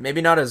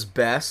comparison. not his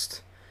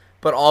best,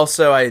 but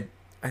also I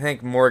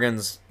think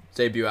Morgan's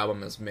debut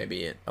album is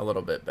maybe a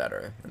little bit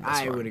better than this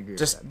I one. would agree with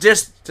that.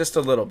 Just a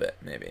little bit,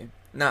 maybe.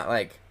 Not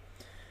like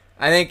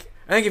I think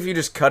if you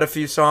just cut a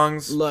few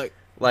songs, Look,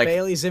 like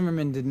Bailey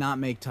Zimmerman did not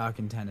make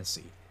Talkin'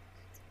 Tennessee.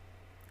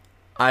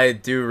 I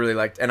do really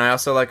like, and I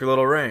also like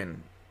Little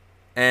Rain,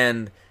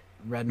 and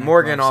Redneck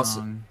Morgan Love also-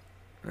 Song.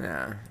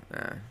 yeah.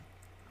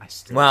 I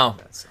still Wow. love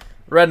that song.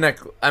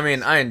 Redneck. I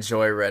mean, I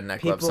enjoy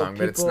Redneck Love Song,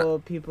 but it's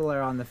not. People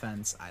are on the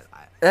fence.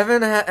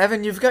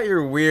 Evan, you've got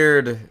your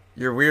weird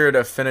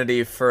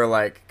affinity for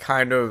like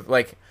kind of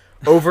like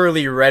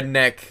overly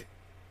redneck,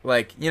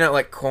 like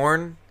like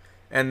Korn,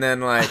 and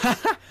then like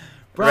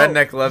Bro,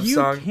 Redneck Love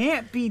Song. You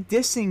can't be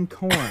dissing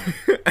Korn.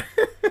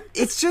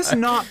 It's just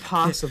not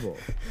possible.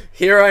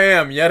 Here I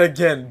am yet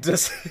again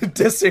dissing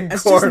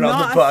It's Korn just on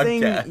not the a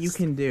thing podcast. you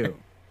can do.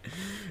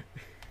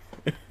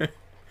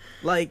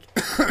 Like,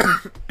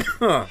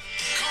 God.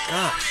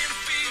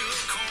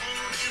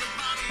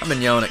 I've been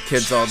yelling at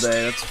kids all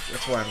day. That's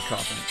why I'm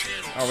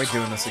coughing. Are we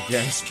doing this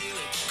again?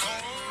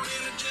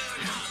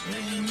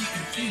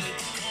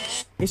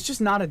 it's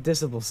just not a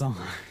dissable song.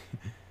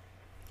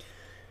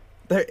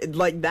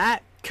 Like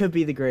that could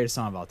be the greatest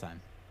song of all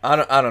time. I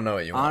don't know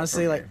what you want.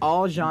 Honestly, from like me.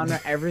 all genre,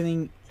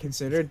 everything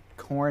considered,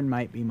 Korn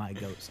might be my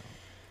goat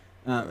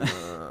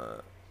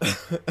song.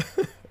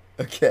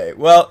 Okay,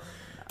 well,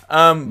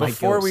 My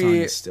before goat song we,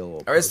 is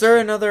still or is there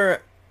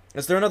another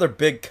Is there another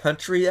big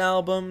country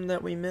album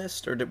that we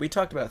missed, or did we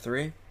talk about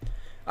 3?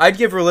 I'd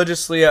give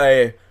Religiously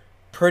a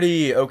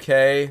pretty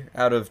okay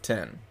out of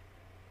 10.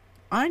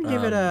 I'd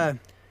give it a.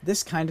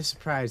 This kind of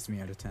surprised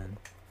me out of 10.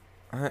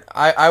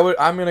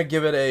 I'm gonna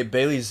give it a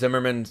Bailey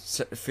Zimmerman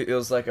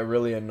feels like a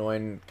really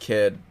annoying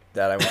kid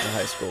that I went to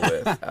high school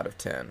with out of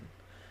 10.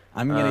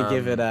 I'm gonna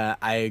give it a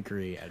I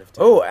agree out of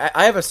 10. Oh,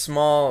 I have a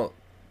small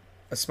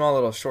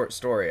little short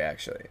story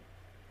actually.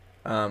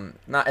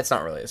 It's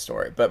not really a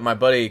story, but my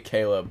buddy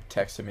Caleb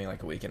texted me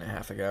like a week and a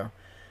half ago.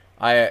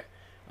 I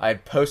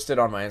had posted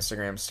on my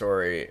Instagram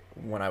story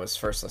when I was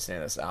first listening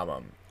to this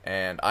album,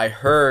 and I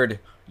heard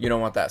 "You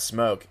Don't Want That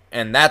Smoke,"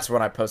 and that's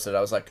when I posted.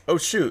 I was like, "Oh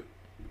shoot,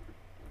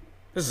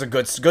 this is a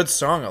good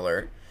song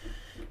alert."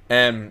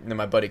 And then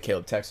my buddy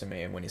Caleb texted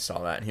me, and when he saw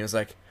that, and he was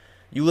like,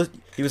 "You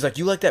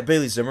like that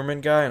Bailey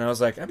Zimmerman guy?" And I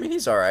was like, "I mean,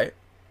 he's all right."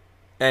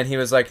 And he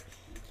was like,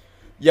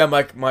 "Yeah,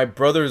 my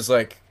brother's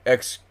like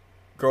ex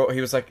girl." He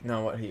was like,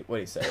 "No, what he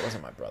said? It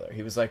wasn't my brother."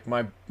 He was like,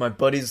 my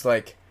buddy's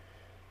like,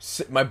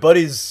 my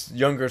buddy's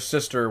younger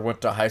sister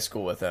went to high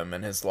school with him,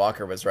 and his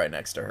locker was right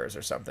next to hers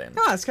or something."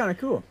 Oh, that's kind of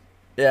cool.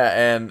 Yeah,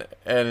 and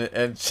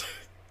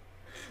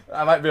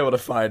I might be able to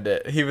find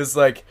it. He was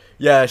like,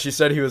 "Yeah, she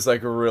said he was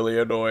like really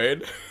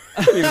annoyed."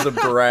 He was a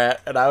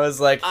brat, and I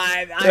was like,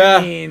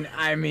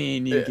 I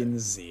mean, you can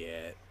see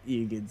it.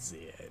 You can see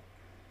it.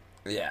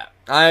 Yeah,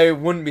 I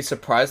wouldn't be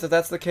surprised if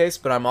that's the case,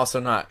 but I'm also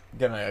not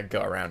gonna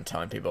go around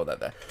telling people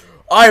that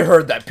I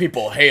heard that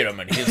people hate him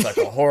and he's like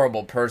a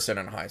horrible person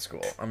in high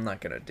school. I'm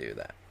not gonna do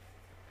that.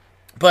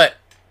 But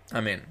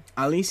I mean,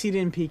 at least he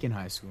didn't peak in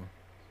high school.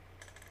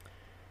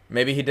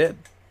 Maybe he did.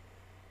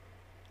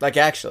 Like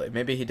actually,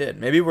 maybe he did.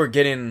 Maybe we're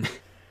getting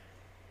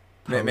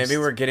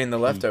the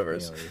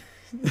leftovers.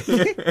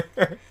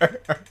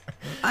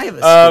 I have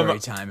a story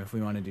time if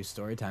we want to do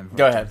story time.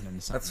 Go ahead.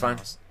 That's fine.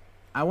 Else.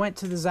 I went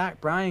to the Zach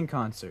Bryan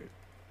concert.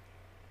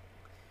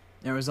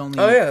 There was only.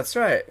 Oh yeah, that's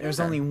right. There was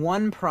only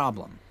one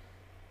problem.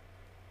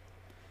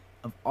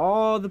 Of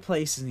all the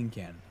places in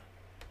Canada,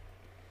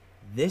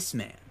 this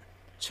man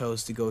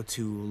chose to go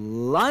to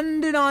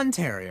London,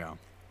 Ontario.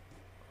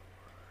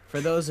 For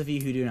those of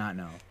you who do not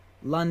know,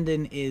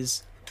 London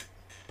is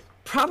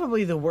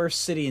probably the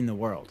worst city in the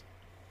world.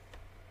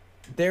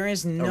 There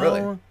is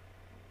no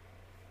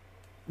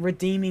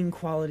redeeming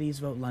qualities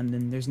about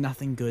London. There's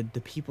nothing good.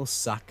 The people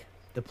suck.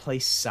 The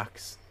place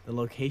sucks. The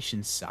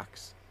location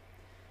sucks.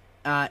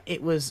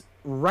 It was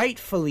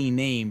rightfully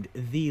named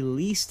the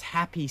least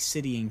happy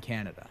city in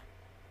Canada.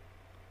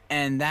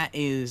 And that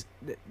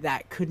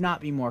could not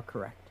be more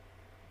correct.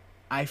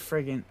 I'd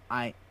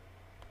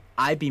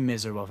be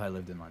miserable if I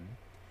lived in London.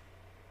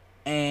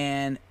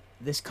 And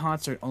this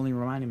concert only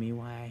reminded me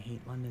why I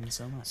hate London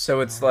so much.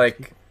 So it's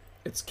like,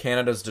 it's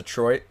Canada's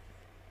Detroit?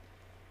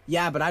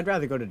 Yeah, but I'd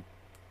rather go to...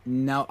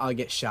 No, I'll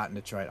get shot in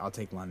Detroit. I'll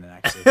take London,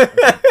 actually.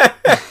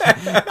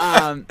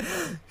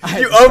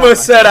 You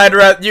almost said I'd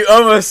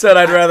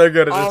rather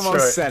go to Detroit.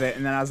 Almost said it,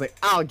 and then I was like,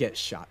 I'll get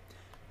shot.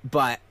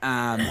 But,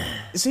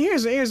 so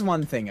here's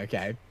one thing,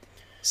 okay?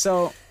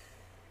 So,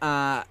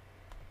 Zach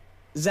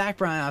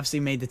Bryan obviously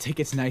made the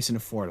tickets nice and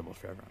affordable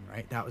for everyone,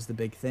 right? That was the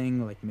big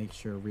thing, like make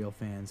sure real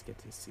fans get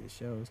to see the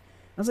shows.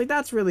 I was like,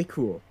 that's really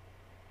cool.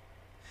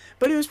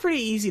 But it was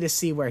pretty easy to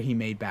see where he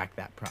made back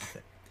that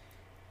profit.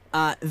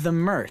 The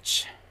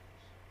merch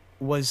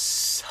was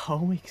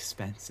so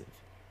expensive.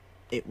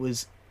 It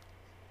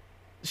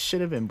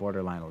should have been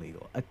borderline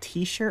illegal. A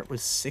t-shirt was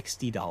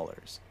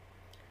 $60.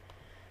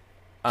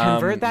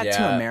 Convert that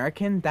to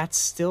American, that's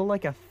still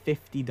like a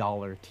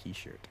 $50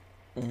 t-shirt.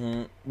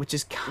 Mm-hmm. Which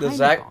is kind of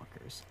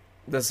bonkers.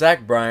 The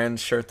Zach Bryan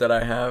shirt that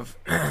I have,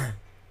 put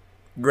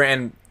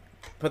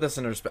this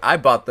in perspective. I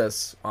bought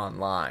this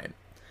online.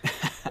 I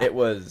think it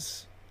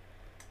was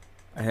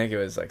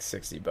like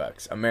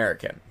 $60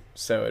 American.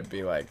 So it'd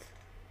be like,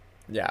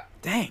 yeah.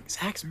 Dang,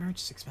 Zach's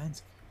merch is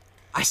expensive.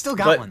 I still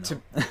got one though.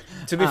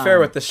 To be fair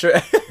with the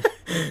shirt,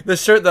 the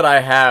shirt that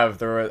I have,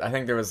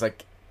 there's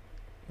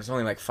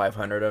only like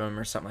 500 of them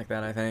or something like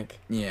that. I think.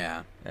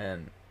 Yeah.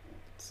 And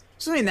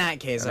so in that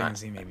case, I can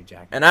see maybe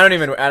Jack. And I don't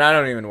even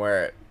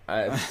wear it.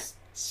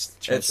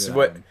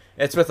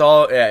 It's with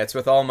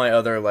all my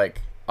other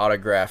like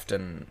autographed,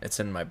 and it's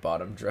in my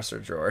bottom dresser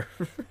drawer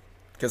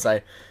because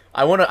I'd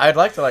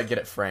like to like get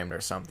it framed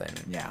or something.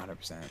 Yeah,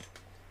 100%.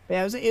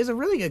 Yeah, it was a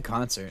really good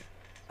concert.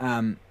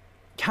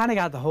 Kind of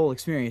got the whole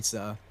experience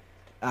though.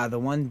 The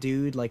one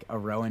dude like a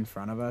row in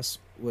front of us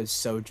was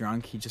so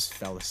drunk he just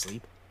fell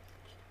asleep,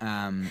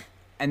 and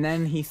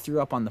then he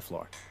threw up on the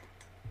floor,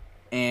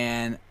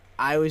 and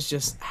I was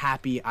just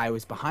happy I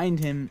was behind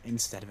him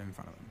instead of in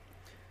front of him.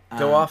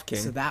 Go off, King.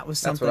 So that was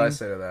something.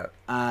 That's what I say to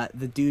that.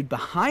 The dude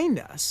behind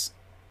us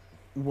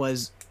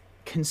was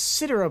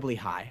considerably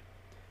high,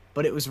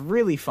 but it was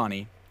really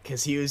funny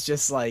because he was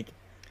just like,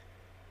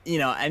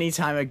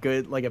 anytime a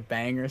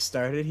banger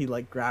started, he'd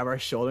like grab our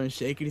shoulder and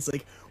shake it. He's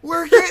like,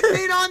 "We're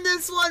getting in on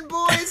this one,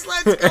 boys.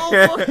 Let's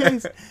go,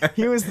 boys."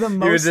 He was the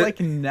most like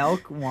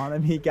Nelk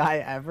wannabe guy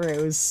ever.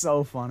 It was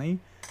so funny.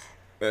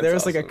 There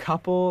was like a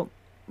couple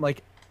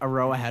like a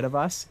row ahead of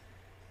us,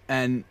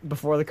 And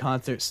before the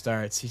concert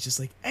starts, he's just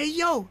like, hey,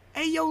 yo,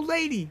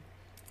 lady.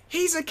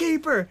 He's a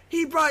keeper.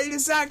 He brought you to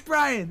Zach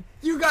Bryan.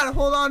 You gotta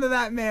hold on to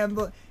that, man.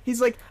 But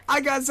he's like,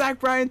 I got Zach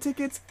Bryan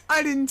tickets.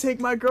 I didn't take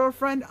my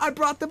girlfriend. I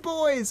brought the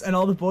boys. And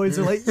all the boys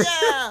are like,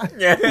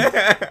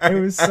 yeah. It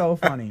was so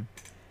funny.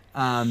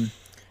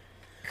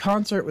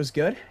 Concert was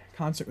good.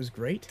 Concert was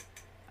great.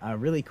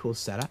 Really cool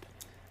setup.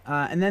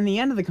 And then the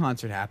end of the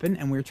concert happened,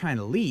 and we were trying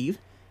to leave.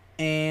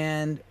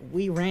 And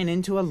we ran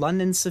into a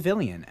London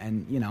civilian.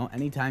 And, you know,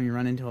 anytime you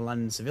run into a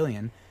London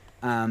civilian,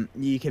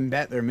 you can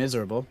bet they're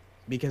miserable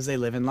because they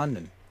live in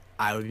London.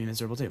 I would be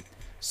miserable too.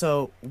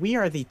 So we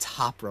are the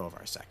top row of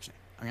our section,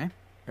 okay?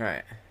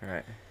 Right.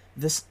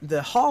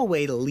 The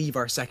hallway to leave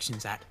our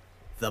section's at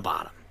the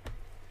bottom.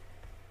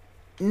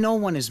 No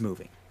one is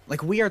moving.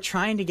 Like, we are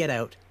trying to get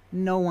out.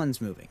 No one's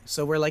moving.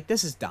 So we're like,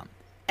 this is dumb.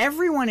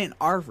 Everyone in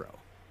our row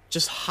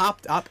just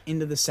hopped up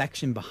into the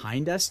section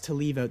behind us to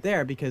leave out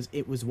there because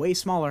it was way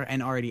smaller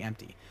and already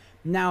empty.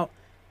 Now,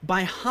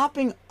 by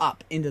hopping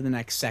up into the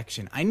next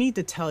section, I need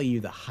to tell you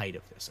the height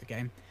of this,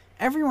 okay?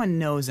 Everyone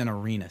knows an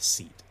arena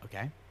seat,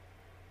 okay?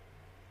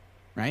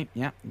 Right?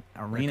 Yeah,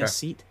 arena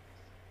seat.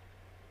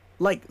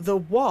 Like, the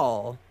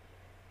wall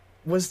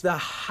was the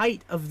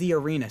height of the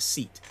arena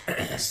seat.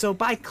 So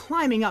by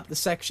climbing up the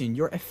section,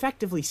 you're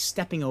effectively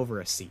stepping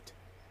over a seat.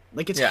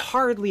 Like, it's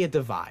hardly a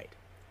divide.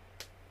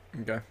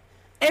 Okay.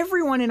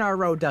 Everyone in our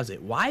row does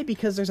it. Why?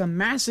 Because there's a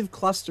massive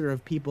cluster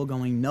of people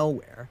going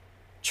nowhere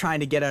trying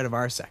to get out of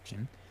our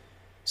section.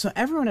 So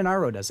everyone in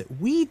our row does it.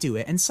 We do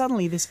it, and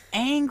suddenly this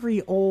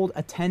angry old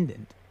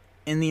attendant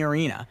in the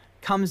arena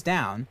comes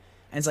down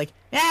and is like,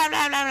 blah,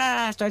 blah, blah,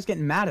 blah, starts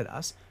getting mad at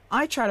us.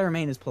 I try to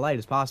remain as polite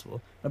as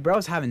possible, but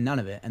bro's having none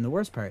of it, and the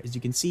worst part is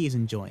you can see he's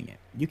enjoying it.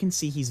 You can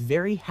see he's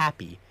very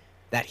happy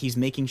that he's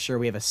making sure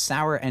we have a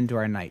sour end to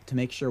our night to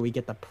make sure we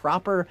get the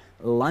proper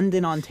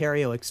London,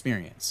 Ontario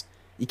experience.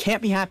 You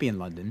can't be happy in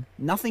London.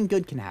 Nothing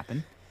good can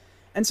happen.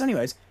 And so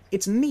anyways,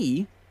 it's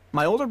me,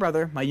 my older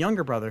brother, my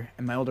younger brother,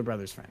 and my older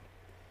brother's friend.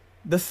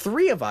 The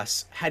three of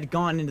us had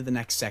gone into the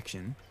next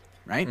section,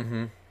 right?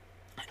 Mm-hmm.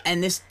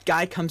 And this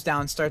guy comes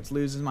down, starts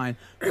losing his mind.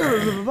 Blah,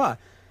 blah, blah, blah.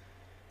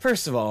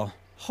 First of all,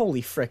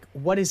 holy frick,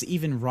 what is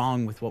even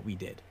wrong with what we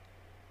did?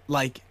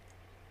 Like,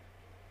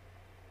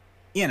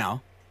 you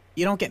know,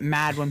 you don't get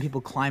mad when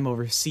people climb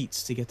over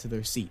seats to get to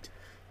their seat.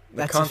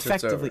 That's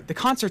effectively... The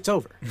concert's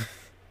over.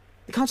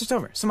 The concert's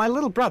over. So my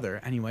little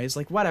brother, anyways,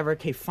 like, whatever,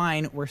 okay,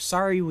 fine, we're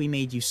sorry we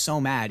made you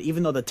so mad,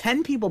 even though the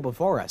 10 people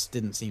before us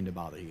didn't seem to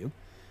bother you.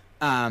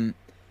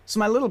 So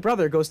my little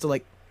brother goes to,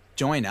 like,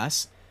 join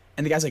us,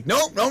 and the guy's like, no,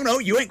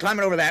 you ain't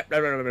climbing over that,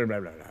 blah, blah, blah, blah,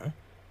 blah, blah.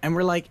 And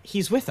we're like,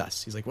 he's with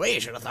us. He's like, well, you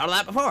should have thought of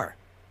that before.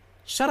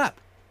 Shut up.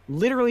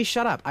 Literally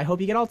shut up. I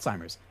hope you get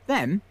Alzheimer's.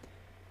 Then,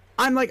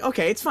 I'm like,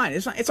 okay, it's fine.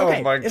 It's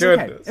okay. Oh my goodness.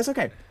 Okay. It's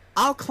okay.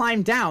 I'll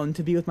climb down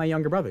to be with my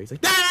younger brother. He's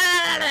like,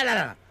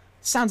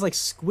 sounds like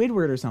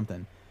Squidward or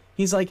something.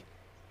 He's like,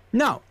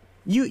 no,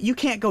 you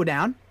can't go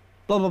down.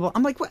 Blah, blah, blah.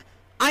 I'm like, what?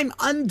 I'm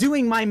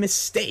undoing my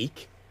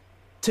mistake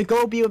to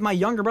go be with my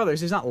younger brother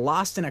so he's not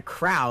lost in a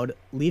crowd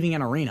leaving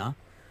an arena.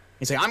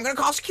 He's like, I'm going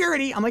to call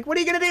security. I'm like, what are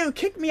you going to do?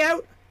 Kick me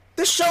out?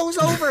 The show's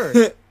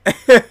over.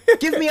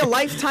 Give me a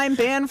lifetime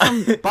ban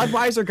from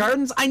Budweiser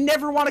Gardens. I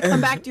never want to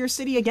come back to your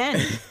city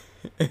again.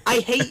 I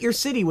hate your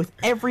city with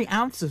every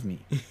ounce of me.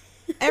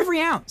 Every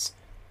ounce.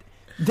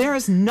 There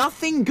is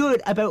nothing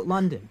good about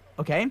London,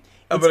 okay?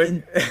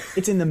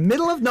 It's in the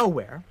middle of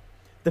nowhere.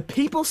 The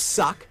people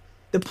suck.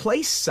 The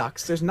place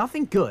sucks. There's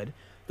nothing good.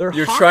 Their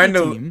hockey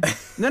team...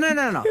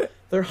 No.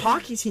 Their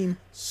hockey team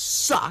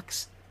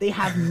sucks. They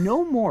have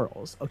no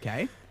morals,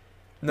 okay?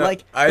 No,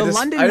 like, the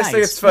London Knights... I just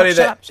think it's funny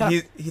that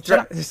shut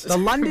up. The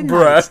London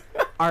Knights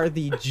are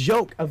the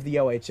joke of the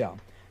OHL.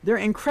 They're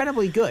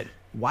incredibly good.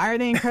 Why are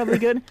they incredibly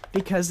good?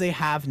 Because they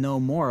have no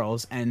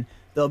morals, and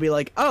they'll be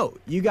like, oh,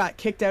 you got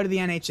kicked out of the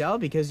NHL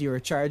because you were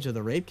charged with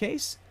a rape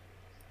case?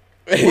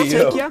 We'll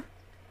take you.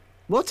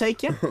 We'll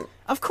take you.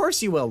 Of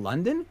course you will,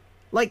 London.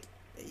 Like,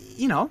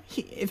 you know,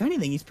 if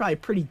anything, he's probably a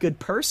pretty good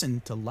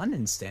person to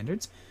London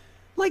standards.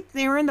 Like,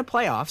 they were in the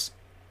playoffs.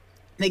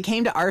 They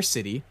came to our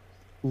city,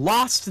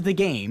 lost the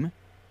game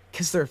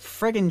because they're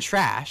friggin'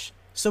 trash.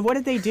 So what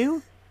did they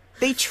do?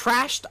 They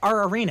trashed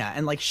our arena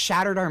and, like,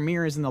 shattered our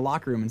mirrors in the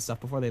locker room and stuff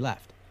before they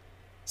left.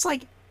 It's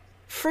like,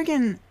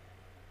 friggin'...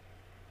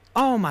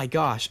 Oh my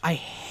gosh, I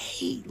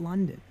hate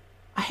London.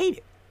 I hate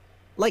it.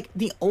 Like,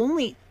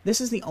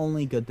 this is the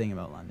only good thing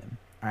about London,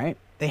 alright?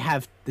 They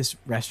have this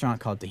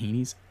restaurant called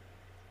Tahini's.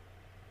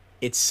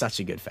 It's such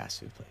a good fast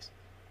food place.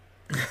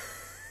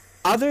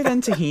 Other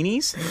than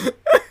Tahini's,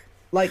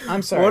 like,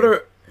 I'm sorry.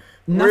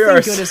 Nothing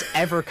good has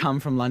ever come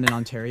from London,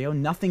 Ontario.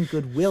 Nothing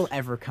good will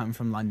ever come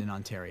from London,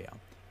 Ontario.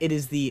 It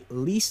is the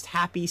least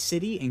happy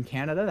city in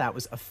Canada. That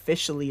was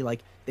officially,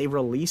 like, they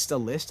released a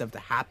list of the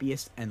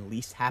happiest and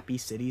least happy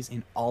cities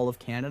in all of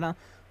Canada.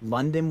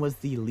 London was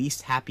the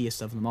least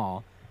happiest of them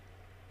all.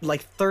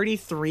 Like,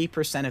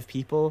 33% of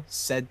people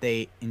said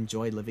they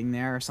enjoyed living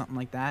there or something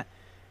like that.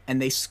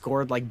 And they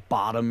scored, like,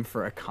 bottom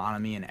for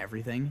economy and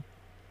everything.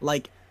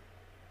 Like,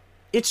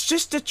 it's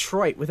just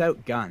Detroit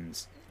without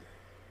guns.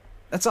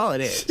 That's all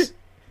it is.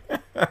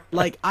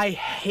 Like, I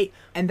hate...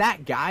 And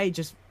that guy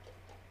just...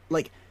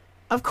 Like,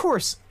 of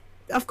course,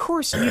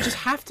 you just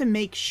have to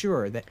make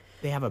sure that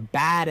they have a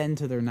bad end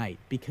to their night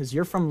because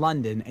you're from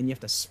London and you have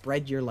to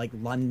spread your, like,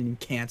 London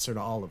cancer to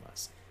all of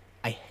us.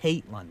 I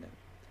hate London.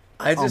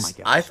 I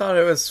thought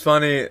it was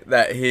funny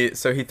that he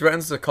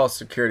threatens to call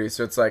security,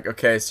 so it's like,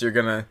 okay, so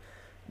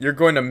you're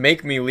going to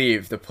make me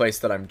leave the place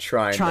that I'm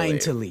trying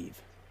to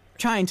leave.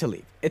 Trying to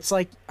leave. It's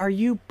like, are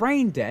you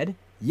brain dead?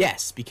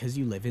 Yes, because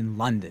you live in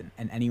London,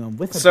 and anyone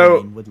with a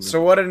brain would leave.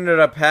 So what ended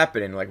up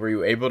happening? Like, were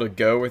you able to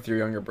go with your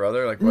younger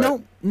brother? Like,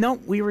 what? No,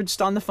 we were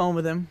just on the phone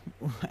with him,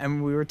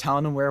 and we were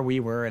telling him where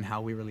we were and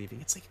how we were leaving.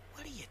 It's like,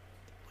 what are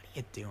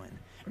you doing?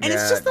 And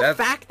it's just the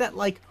fact that,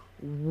 like,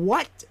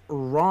 what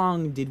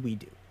wrong did we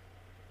do?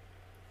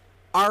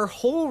 Our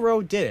whole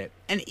row did it,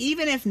 and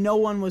even if no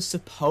one was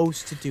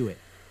supposed to do it,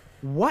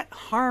 what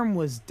harm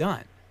was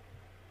done?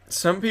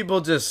 Some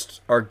people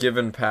just are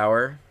given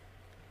power.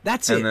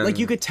 That's it. Like,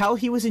 you could tell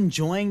he was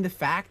enjoying the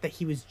fact that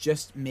he was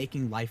just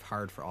making life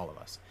hard for all of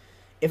us.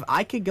 If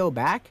I could go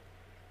back,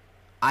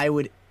 I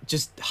would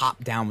just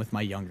hop down with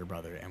my younger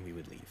brother and we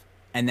would leave.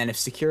 And then if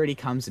security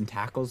comes and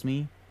tackles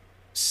me,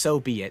 so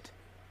be it.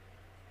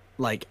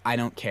 Like, I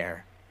don't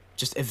care.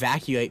 Just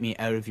evacuate me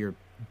out of your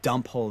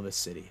dump hole of a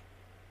city.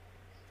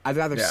 I'd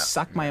rather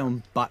suck my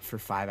own butt for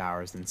 5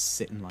 hours than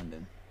sit in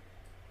London.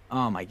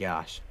 Oh my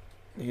gosh.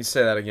 You can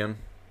say that again.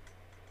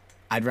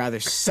 I'd rather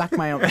suck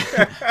my own...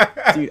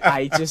 Dude,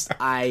 I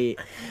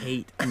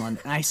hate London.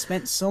 And I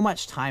spent so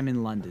much time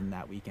in London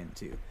that weekend,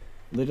 too.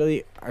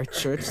 Literally, our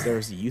church, there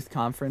was a youth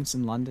conference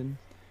in London.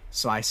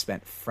 So I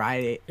spent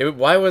Friday...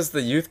 Why was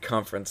the youth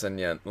conference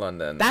in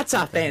London? That's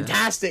a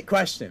fantastic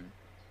question.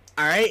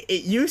 All right?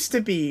 It used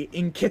to be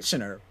in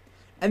Kitchener.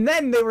 And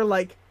then they were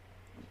like,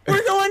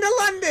 we're going to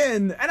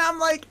London! And I'm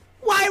like,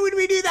 why would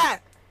we do that?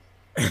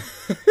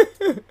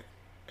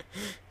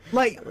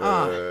 Like,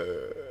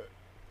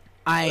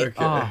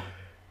 I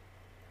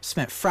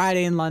spent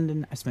Friday in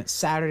London. I spent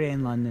Saturday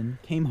in London.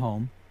 Came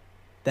home.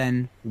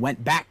 Then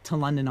went back to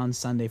London on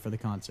Sunday for the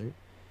concert.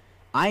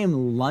 I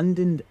am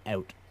Londoned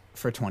out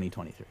for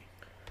 2023.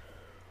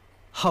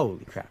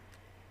 Holy crap.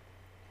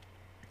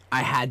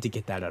 I had to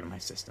get that out of my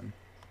system.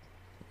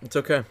 It's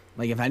okay.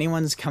 Like, if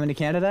anyone's coming to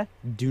Canada,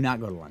 do not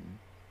go to London.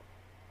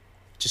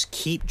 Just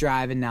keep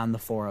driving down the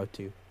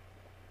 402.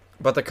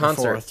 But the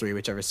concert... 403,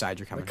 whichever side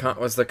you're coming from.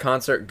 Was the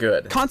concert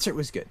good? Concert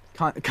was good.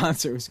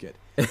 Concert was good.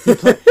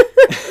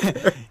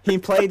 He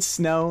played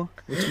Snow,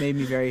 which made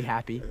me very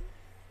happy.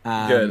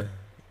 Good.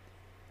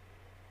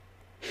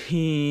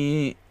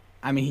 He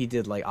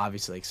did, like,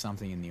 obviously, like,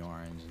 Something in the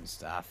Orange and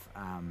stuff.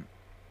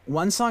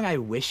 One song I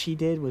wish he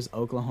did was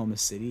Oklahoma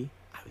City.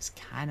 I was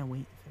kind of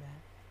waiting for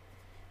that.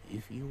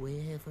 If you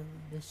ever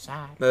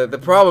decide... The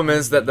problem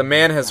is that the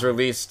man has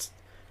released,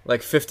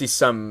 like,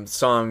 50-some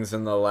songs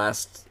in the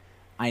last...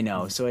 I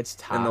know, so it's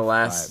tough. In the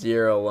last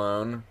year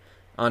alone,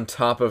 on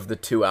top of the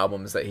 2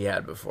 albums that he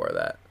had before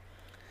that.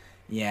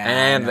 Yeah,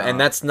 and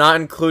that's not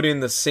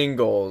including the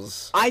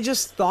singles. I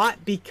just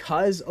thought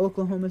because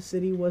Oklahoma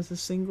City was a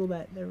single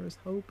that there was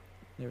hope.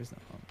 There was no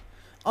hope.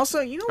 Also,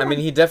 you know, I mean,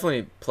 he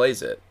definitely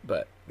plays it,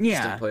 but yeah,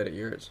 just didn't play it at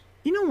yours.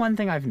 You know, one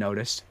thing I've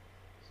noticed: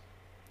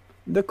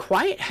 the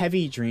Quiet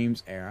Heavy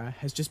Dreams era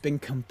has just been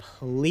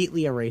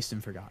completely erased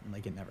and forgotten,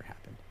 like it never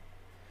happened.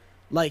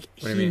 Like,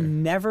 he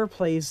never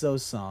plays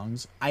those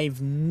songs.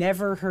 I've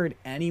never heard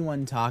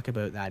anyone talk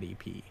about that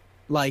EP.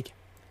 Like,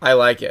 I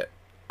like it.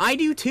 I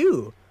do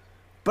too.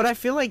 But I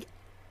feel like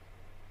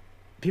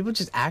people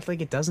just act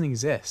like it doesn't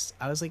exist.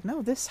 I was like,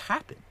 no, this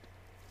happened.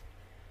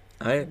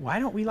 Why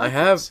don't we like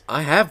this?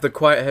 I have the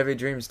Quiet Heavy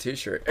Dreams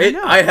t-shirt.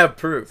 I have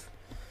proof.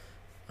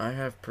 I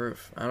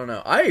don't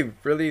know. I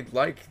really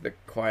like the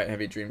Quiet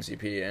Heavy Dreams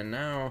EP, and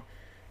now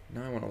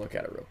I want to look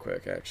at it real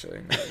quick,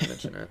 actually, now that you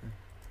mention it.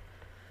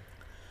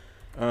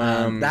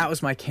 That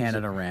was my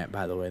Canada rant,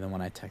 by the way, the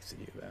one I texted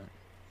you about.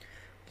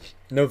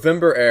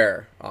 November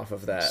Air off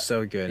of that.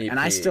 So good. And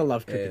I still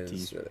love Crooked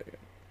Teeth. Really good.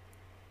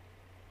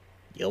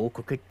 Yo,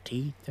 crooked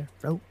teeth are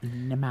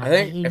floating in my I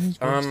think if,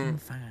 fine.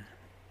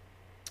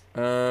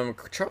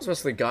 Charles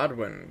Wesley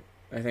Godwin,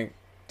 I think,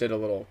 did a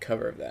little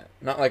cover of that.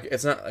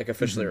 It's not like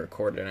officially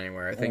recorded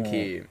anywhere. I think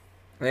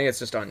it's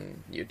just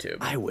on YouTube.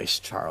 I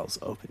wish Charles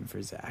opened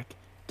for Zach.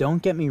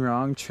 Don't get me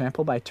wrong,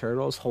 Trampled by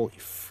Turtles, holy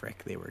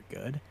frick, they were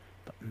good.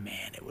 But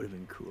man, it would have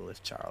been cool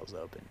if Charles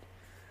opened.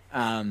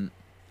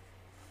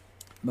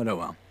 But oh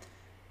well.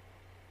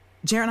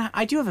 Jaron,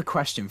 I do have a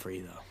question for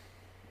you, though.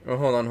 Oh,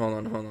 hold on.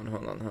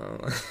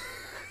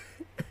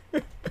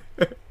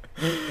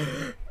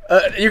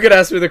 You could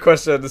ask me the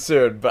question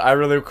soon, but I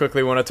really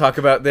quickly want to talk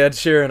about the Ed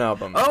Sheeran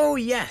album. Oh,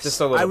 yes. Just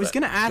a little bit. I was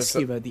going to ask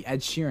you about the Ed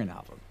Sheeran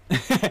album.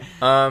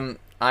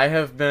 I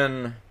have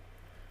been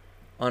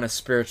on a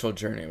spiritual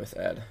journey with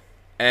Ed.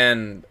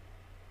 And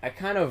I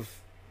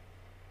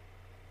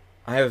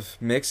have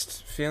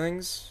mixed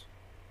feelings.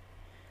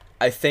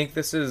 I think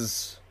this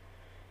is,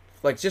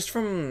 like, just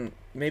from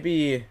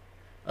maybe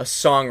a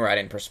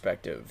songwriting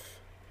perspective,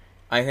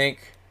 I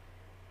think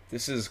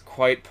this is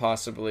quite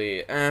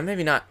possibly,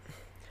 maybe not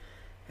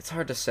It's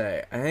hard to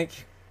say. I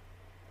think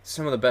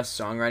some of the best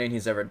songwriting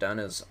he's ever done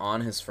is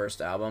on his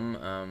first album.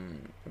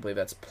 I believe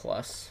that's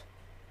Plus.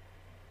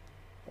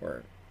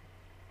 Or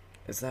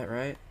is that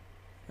right?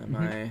 Am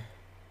I?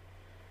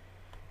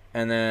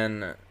 And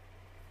then,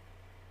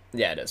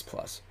 yeah, it is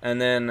Plus. And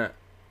then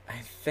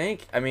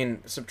I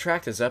mean,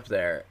 Subtract is up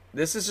there.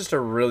 This is just a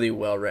really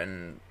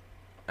well-written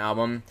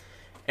album.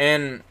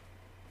 And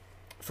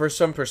for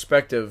some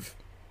perspective,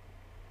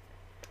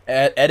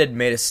 Ed had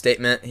made a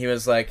statement. He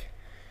was like,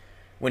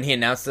 when he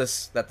announced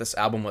that this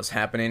album was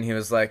happening, he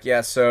was like,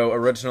 yeah, so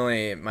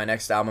originally my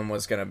next album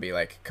was going to be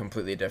like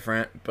completely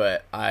different,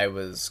 but I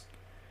was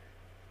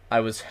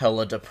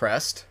hella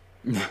depressed.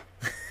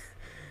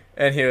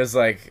 And he was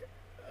like,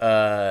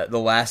 the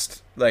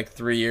last like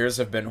 3 years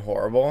have been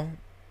horrible,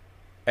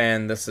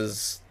 and this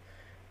is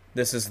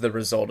the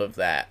result of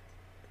that.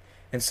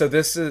 And so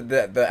this is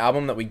the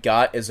album that we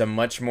got is a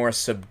much more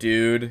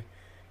subdued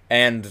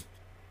and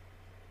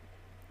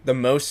the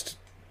most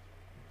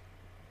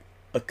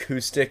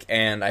acoustic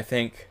and I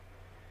think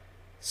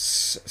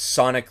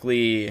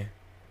sonically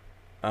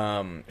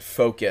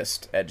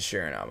focused Ed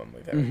Sheeran album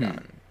we've ever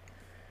done,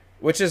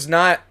 which is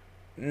not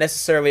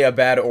necessarily a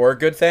bad or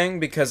good thing,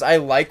 because I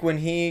like when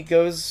he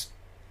goes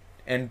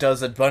and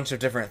does a bunch of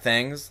different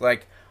things.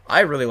 Like, I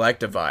really like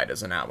Divide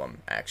as an album,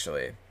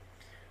 actually.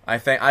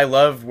 I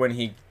love when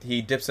he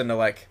dips into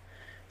like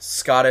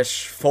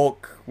Scottish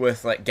folk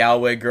with like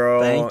Galway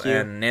Girl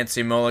and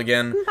Nancy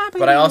Mulligan,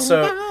 but I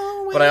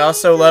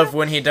also love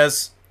when he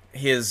does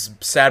his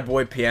sad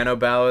boy piano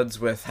ballads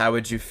with How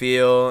Would You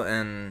Feel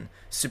and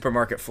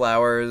Supermarket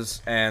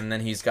Flowers, and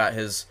then he's got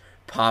his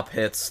pop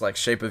hits like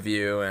Shape of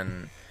You,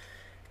 and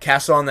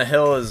Castle on the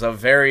Hill is a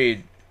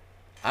very,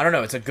 I don't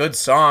know, it's a good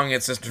song.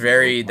 It's just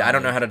very, I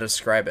don't know how to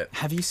describe it.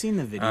 Have you seen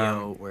the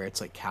video where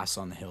it's like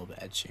Castle on the Hill,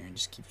 but Ed Sheeran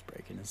just keeps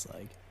breaking his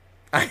leg?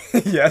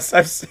 Yes,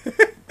 I've seen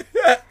it.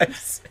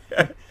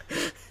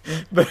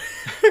 But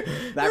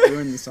that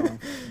ruined the song.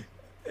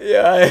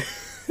 Yeah,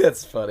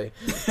 that's funny.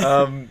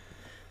 I'm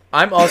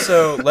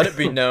also, let it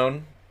be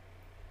known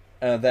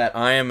that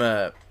I'm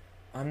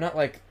not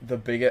like the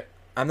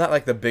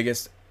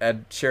biggest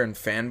Ed Sheeran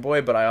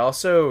fanboy, but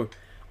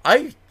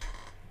I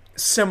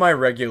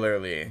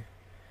semi-regularly,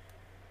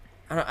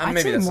 I'd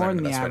maybe say that's more not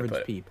than the the best way to put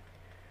average it. peep.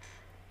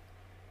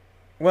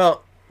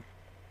 Well,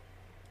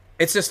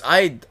 it's just,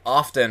 I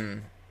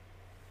often,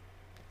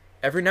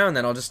 every now and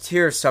then, I'll just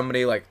hear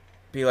somebody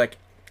be like,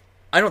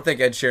 I don't think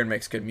Ed Sheeran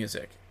makes good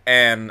music.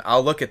 And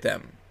I'll look at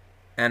them,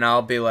 and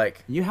I'll be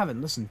like... You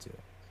haven't listened to it.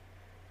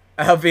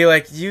 I'll be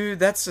like,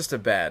 that's just a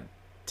bad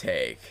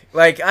take.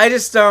 Like, I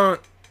just don't...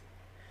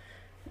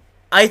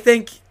 I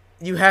think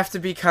you have to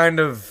be kind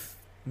of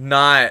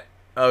not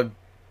a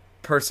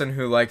person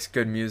who likes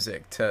good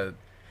music to...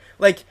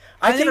 Like,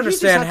 I can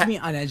understand... You just have to be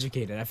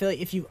uneducated. I feel like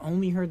if you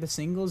only heard the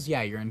singles,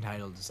 yeah, you're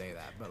entitled to say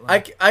that. But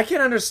like, I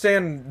can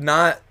understand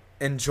not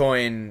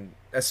enjoying,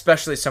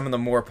 especially some of the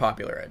more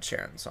popular Ed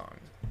Sheeran songs.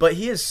 But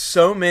he has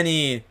some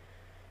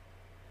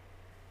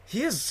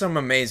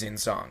amazing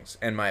songs,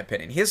 in my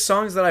opinion. He has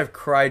songs that I've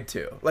cried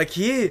to. Like,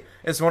 he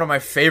is one of my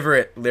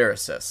favorite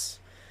lyricists.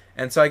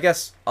 And so I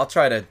guess I'll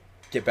try to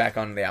get back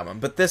onto the album.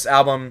 But this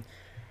album,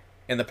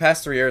 in the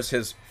past 3 years,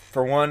 his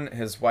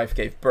wife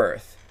gave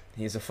birth.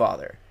 He's a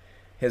father.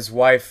 His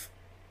wife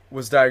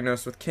was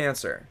diagnosed with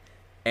cancer.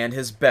 And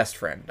his best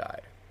friend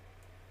died.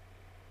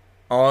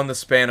 All in the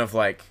span of,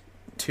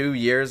 2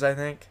 years, I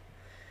think.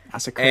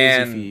 That's a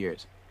crazy few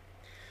years.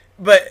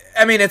 But,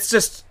 I mean, it's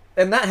just...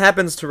 And that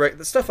happens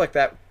to... stuff like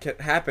that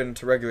happens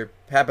to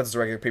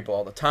regular people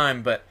all the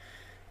time, but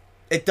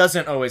it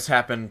doesn't always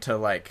happen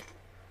to,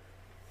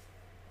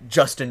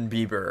 Justin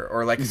Bieber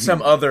or,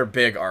 some other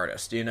big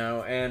artist, you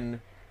know? And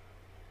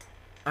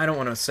I don't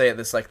want to say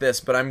it like this,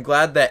 but I'm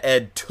glad that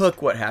Ed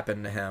took what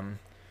happened to him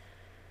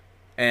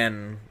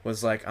and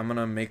was like, I'm going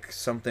to make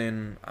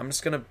something... I'm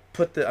just going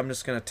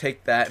to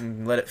take that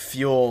and let it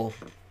fuel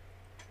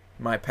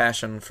my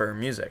passion for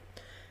music.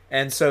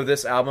 And so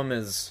this album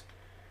is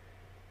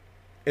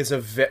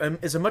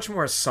a much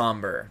more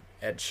somber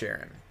Ed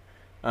Sheeran.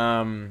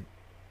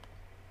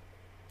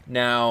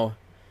 Now,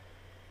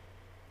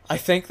 I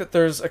think that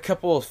there's a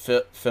couple of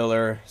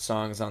filler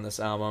songs on this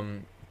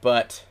album,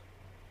 but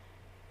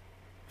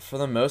for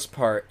the most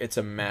part, it's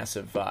a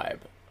massive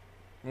vibe.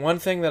 One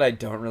thing that I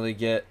don't really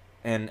get,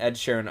 and Ed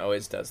Sheeran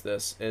always does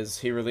this, is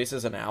he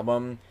releases an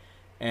album,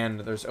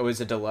 and there's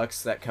always a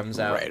deluxe that comes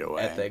out right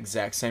away at the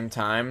exact same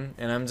time,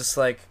 and I'm just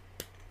like,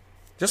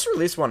 just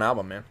release one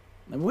album, man.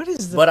 What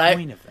is the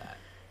point of that?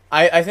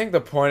 I think the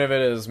point of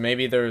it is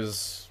maybe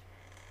there's,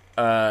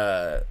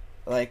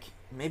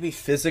 maybe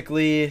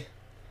physically,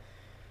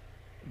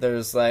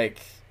 there's I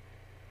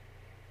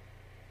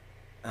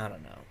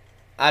don't know.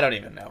 I don't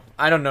even know.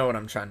 I don't know what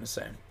I'm trying to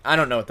say. I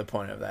don't know what the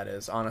point of that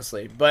is,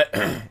 honestly. But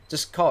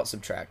just call it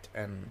Subtract,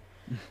 and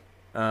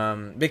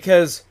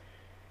because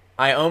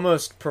I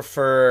almost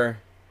prefer,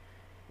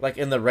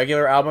 in the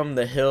regular album,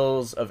 The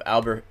Hills of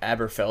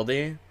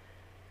Aberfeldy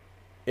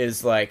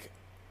is an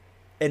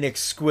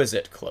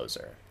exquisite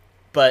closer.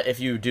 But if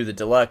you do the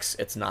deluxe,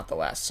 it's not the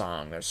last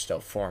song. There's still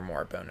 4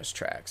 more bonus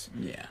tracks.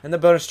 Yeah. And the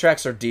bonus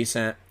tracks are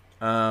decent.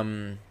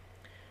 I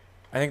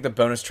think the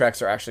bonus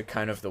tracks are actually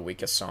kind of the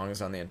weakest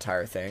songs on the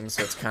entire thing.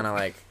 So it's kind of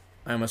like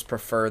I almost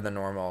prefer the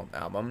normal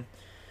album.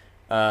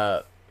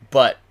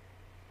 But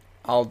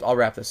I'll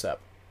wrap this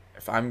up.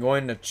 If I'm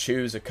going to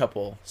choose a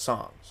couple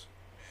songs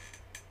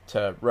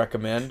to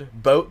recommend,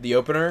 Boat, the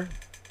opener,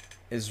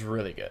 is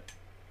really good.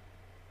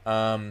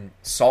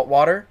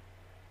 Saltwater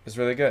is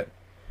really good.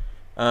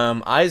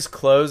 Eyes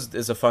Closed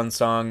is a fun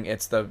song.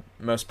 It's the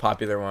most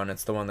popular one.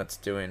 It's the one that's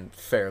doing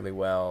fairly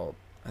well,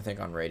 I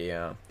think, on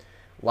radio.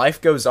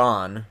 Life Goes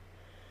On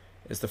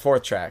is the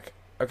 4th track.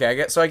 Okay, I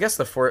guess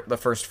the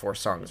first 4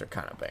 songs are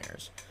kind of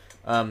bangers.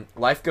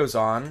 Life Goes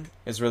On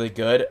is really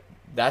good.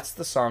 That's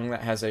the song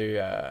that has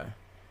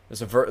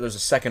there's a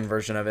second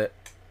version of it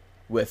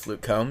with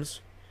Luke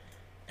Combs.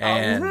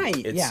 And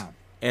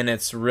and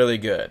it's really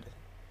good.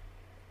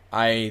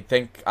 I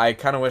think I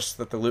kind of wish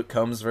that the Luke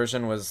Combs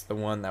version was the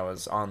one that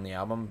was on the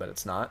album, but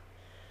it's not.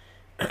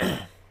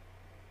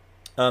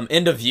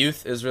 End of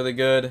Youth is really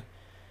good.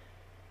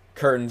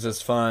 Curtains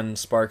is fun.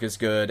 Spark is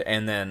good.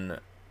 And then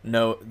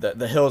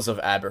the Hills of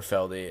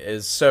Aberfeldy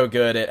is so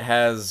good. It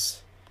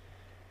has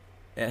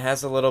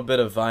a little bit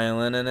of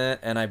violin in it,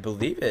 and I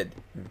believe it.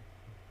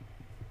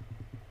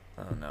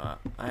 I don't know.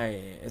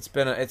 It's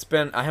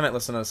been. I haven't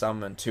listened to this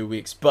album in 2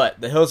 weeks, but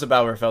the Hills of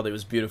Aberfeldy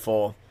was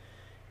beautiful.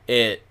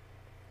 It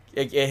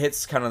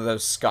hits kind of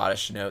those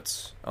Scottish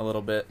notes a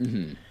little bit.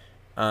 Mm-hmm.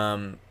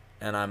 And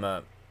I'm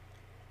a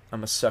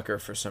sucker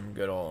for some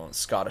good old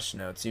Scottish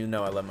notes. You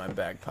know I love my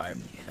bagpipe,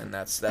 and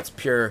that's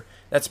pure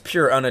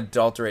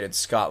unadulterated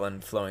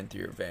Scotland flowing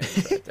through your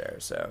veins right there.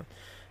 So,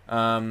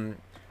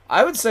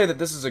 I would say that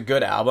this is a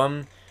good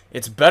album.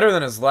 It's better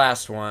than his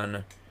last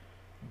one,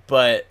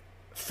 but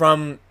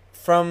from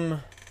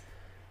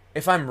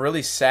if I'm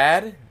really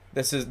sad,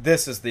 this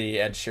is the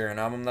Ed Sheeran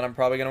album that I'm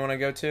probably gonna want to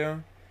go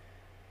to.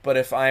 But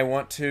if I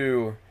want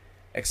to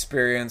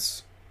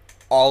experience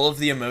all of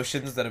the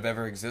emotions that have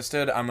ever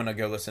existed, I'm going to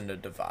go listen to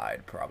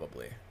Divide,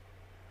 probably.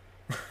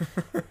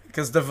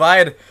 Because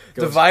Divide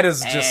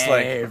is just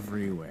like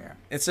everywhere.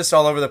 It's just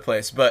all over the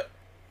place, but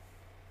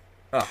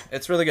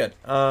it's really good.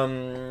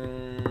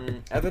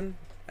 Evan,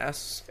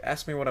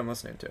 ask me what I'm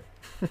listening to.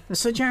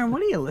 So, Jaron,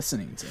 what are you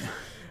listening to?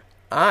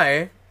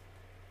 I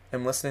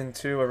am listening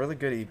to a really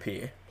good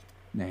EP.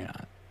 No, you're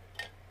not.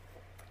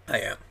 I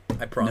am.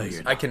 I promise. No,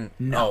 you're not. I can.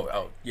 No.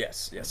 Oh,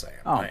 yes, I am.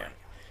 Oh, I am.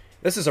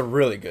 This is a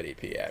really good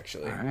EP,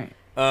 actually. All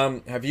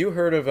right. Have you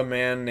heard of a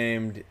man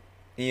named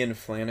Ian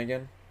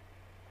Flanagan?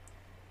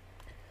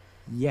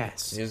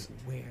 Yes.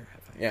 Where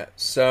have I? Yeah.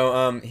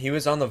 So, he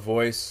was on The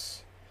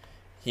Voice.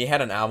 He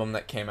had an album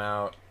that came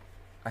out,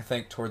 I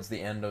think, towards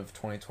the end of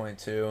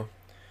 2022.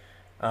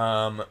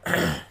 I'm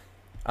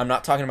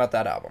not talking about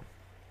that album.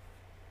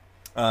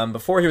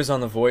 Before he was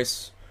on The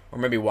Voice, or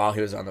maybe while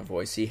he was on The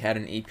Voice, he had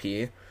an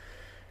EP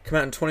come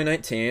out in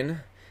 2019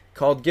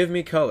 called Give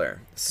Me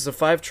Color. This is a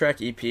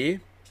 5-track EP,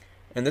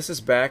 and this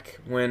is back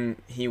when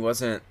he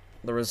wasn't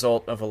the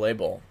result of a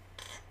label.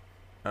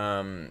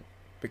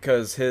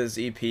 Because his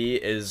EP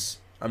is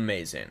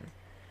amazing.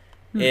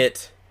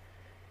 It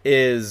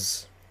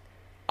is...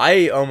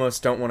 I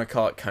almost don't want to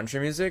call it country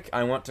music.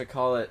 I want to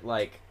call it,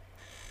 like...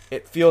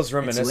 It feels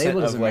reminiscent it's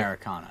labeled of, as like...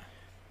 Americana.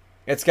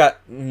 It's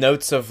got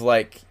notes of,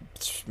 like...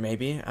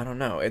 Maybe? I don't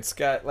know. It's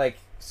got, like...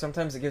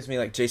 Sometimes it gives me,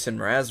 like, Jason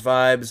Mraz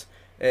vibes.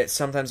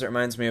 Sometimes it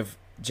reminds me of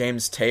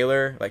James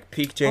Taylor, like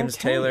peak James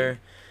Taylor,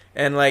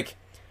 and like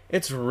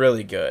it's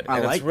really good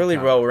and it's really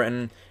well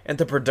written, and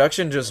the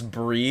production just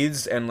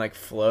breathes and like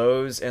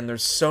flows, and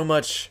there's so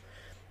much,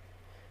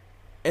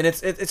 and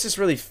it's just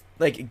really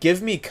like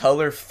Give Me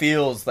Color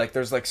feels like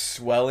there's like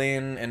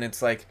swelling, and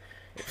it's like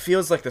it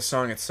feels like the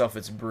song itself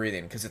is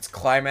breathing because it's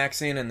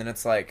climaxing and then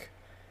it's like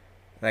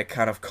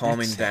kind of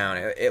calming down.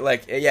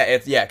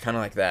 It's kind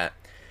of like that.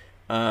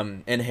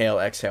 Inhale,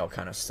 exhale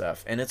kind of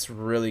stuff. And it's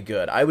really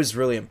good. I was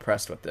really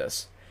impressed with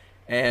this.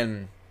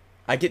 And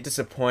I get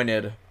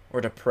disappointed or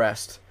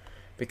depressed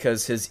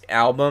because his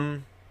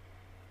album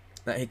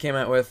that he came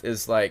out with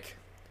is like...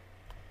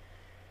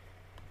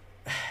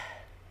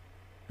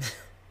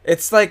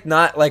 it's like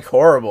not like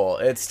horrible.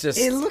 It's just...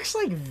 It looks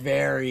like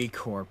very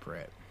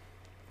corporate.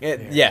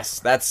 Yes,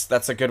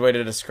 that's a good way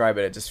to describe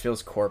it. It just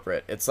feels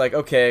corporate. It's like,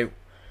 okay...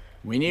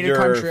 We need a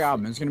country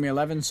album. It's going to be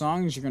 11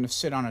 songs. You're going to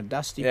sit on a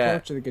dusty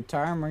porch with a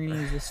guitar, and we're going to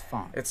use this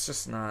font. It's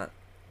just not...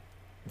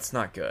 It's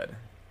not good.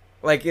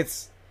 Like,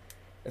 it's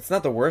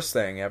not the worst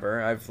thing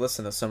ever. I've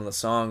listened to some of the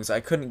songs. I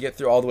couldn't get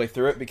through all the way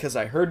through it because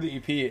I heard the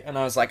EP, and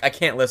I was like, I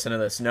can't listen to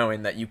this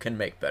knowing that you can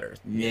make better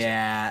music.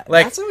 Yeah,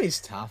 like, that's always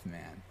tough,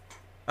 man.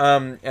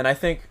 And I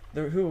think...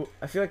 I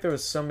feel like there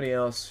was somebody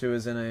else who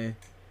was in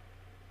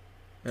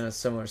a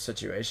similar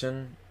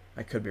situation.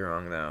 I could be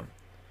wrong, though.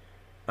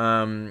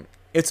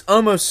 It's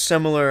almost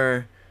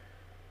similar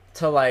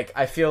to, like,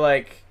 I feel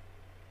like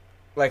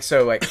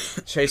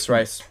Chase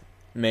Rice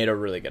made a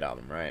really good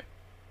album, right?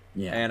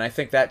 Yeah. And I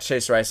think that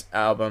Chase Rice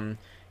album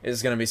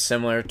is going to be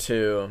similar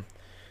to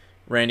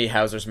Randy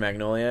Houser's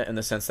Magnolia in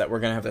the sense that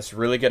we're gonna have this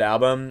really good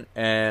album,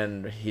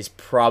 and he's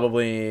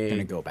probably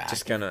Gonna go back.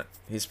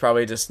 He's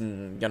probably just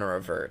gonna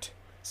revert.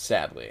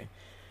 Sadly,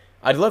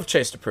 I'd love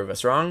Chase to prove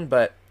us wrong,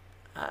 but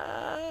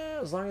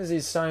as long as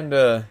he's signed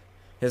to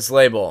his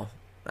label,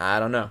 I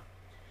don't know,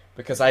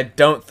 because I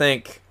don't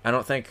think that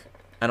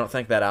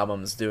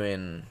album's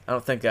doing. I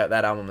don't think that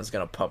album is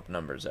gonna pump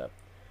numbers up.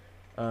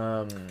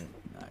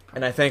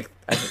 And I think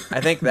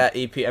that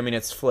EP. I mean,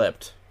 it's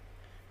flipped,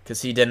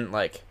 because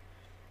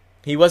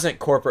he wasn't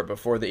corporate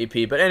before the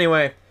EP. But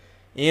anyway,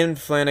 Ian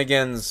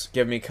Flanagan's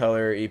 "Give Me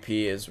Color" EP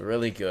is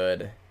really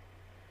good,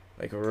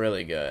 like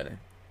really good.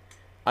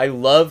 I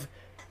love.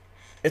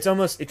 It's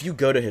almost, if you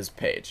go to his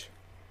page,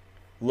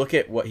 look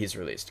at what he's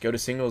released. Go to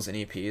singles and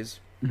EPs.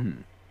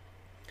 Mm-hmm.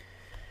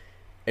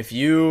 If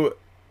you,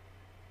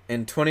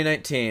 in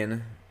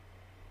 2019,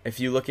 if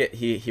you look at,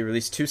 he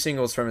released 2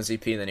 singles from his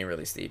EP, and then he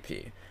released the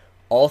EP.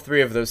 All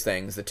 3 of those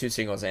things, the 2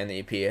 singles and the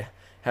EP,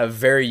 have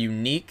very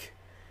unique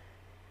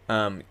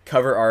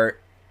cover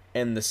art,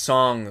 and the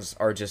songs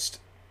are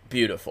just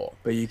beautiful.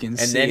 But you can and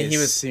see then as he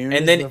was, soon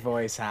and as then, the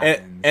voice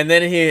happens. and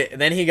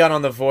then he got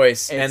on The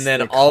Voice, It's and then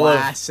the all of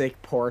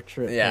classic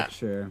portrait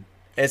picture.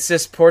 it's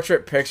just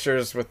portrait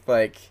pictures with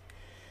like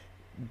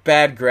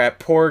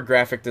poor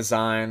graphic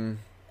design,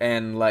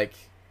 and like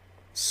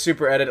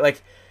super edited.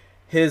 Like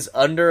his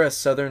Under a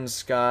Southern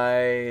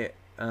Sky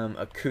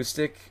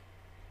acoustic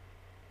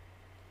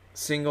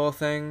single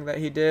thing that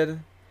he did.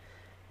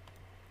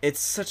 It's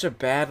such a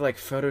bad, like,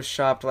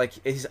 photoshopped, like,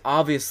 he's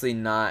obviously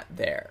not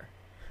there.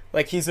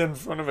 Like, he's in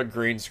front of a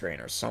green screen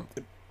or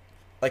something.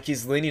 Like,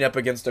 he's leaning up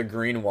against a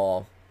green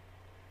wall.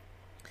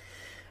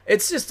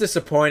 It's just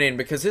disappointing,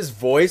 because his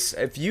voice,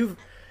 if you...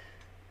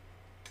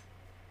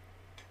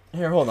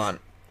 Here, hold on.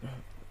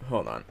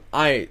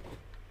 I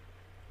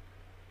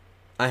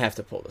have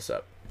to pull this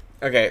up.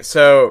 Okay,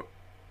 so,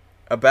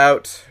 it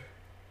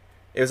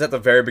was at the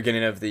very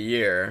beginning of the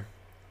year.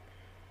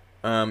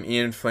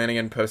 Ian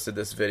Flanagan posted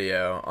this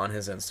video on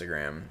his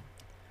Instagram,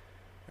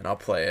 and I'll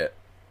play it.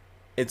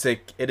 It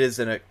is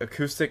an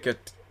acoustic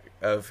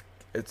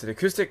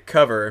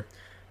cover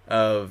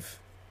of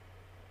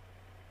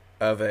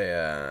 "Hit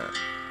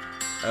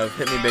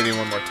Me Baby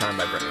One More Time"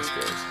 by Britney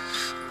Spears.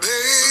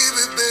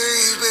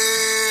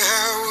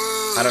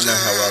 I don't know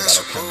how well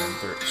that'll come in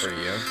for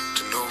you,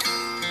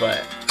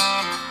 but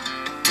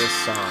this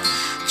song,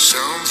 this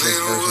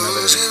version of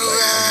it is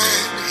like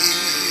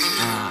amazing.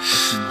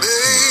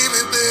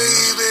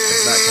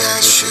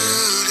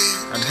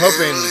 I'm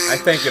hoping, I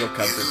think it'll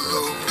come through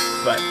for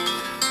listeners, but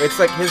it's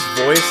like his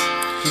voice,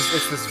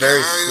 it's this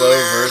very slow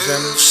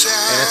version,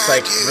 and it's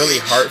like really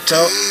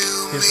heartfelt.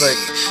 He's like,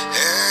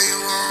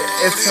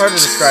 it's hard to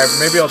describe,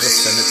 maybe I'll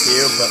just send it to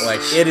you, but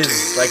like, it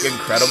is like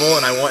incredible,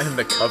 and I want him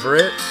to cover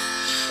it,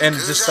 and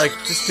just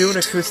do an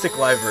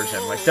acoustic live version.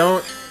 Like,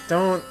 don't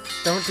do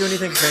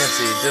anything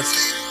fancy,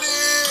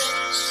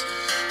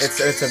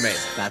 it's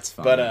amazing. That's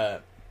fun.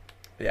 But,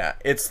 yeah,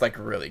 it's like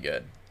really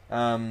good.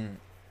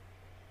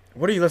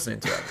 What are you listening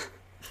to?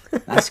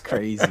 That's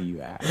crazy, you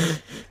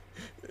ask.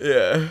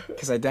 Yeah.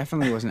 Because I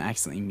definitely wasn't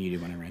accidentally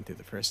muted when I ran through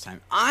the first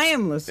time. I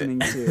am listening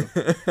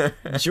to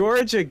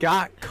Georgia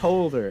Got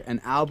Colder,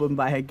 an album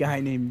by a guy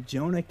named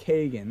Jonah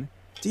Kagan.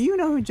 Do you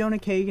know who Jonah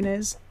Kagan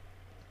is?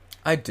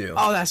 I do.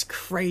 Oh, that's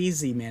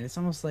crazy, man. It's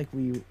almost like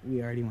we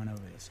already went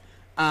over this.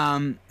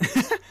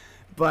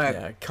 But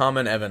yeah,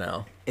 Common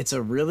Evanel. It's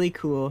a really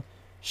cool,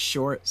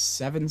 short,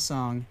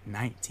 7-song,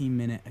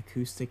 19-minute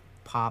acoustic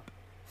pop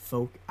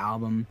folk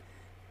album.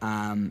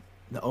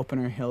 The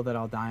opener, Hill That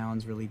I'll Die On,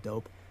 is really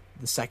dope.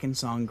 The second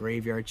song,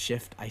 Graveyard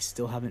Shift, I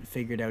still haven't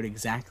figured out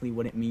exactly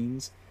what it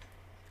means.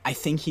 I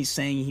think he's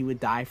saying he would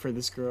die for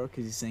this girl,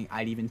 because he's saying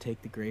I'd even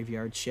take the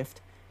graveyard shift.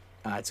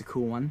 It's a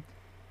cool one.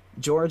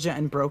 Georgia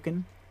and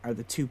Broken are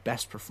the 2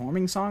 best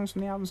performing songs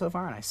from the album so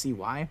far, and I see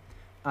why.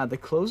 The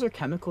closer,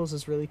 Chemicals,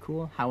 is really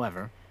cool.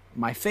 However,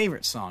 my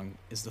favorite song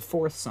is the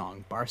 4th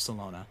song,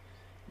 Barcelona,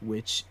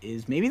 which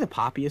is maybe the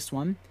poppiest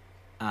one.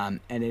 And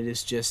it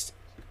is just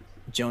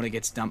Jonah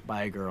gets dumped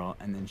by a girl,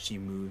 and then she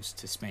moves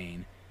to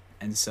Spain.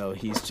 And so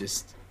he's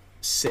just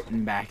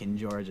sitting back in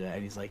Georgia,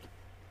 and he's like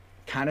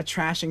kind of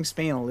trashing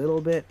Spain a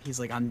little bit. He's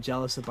like, I'm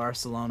jealous of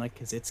Barcelona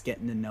because it's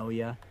getting to know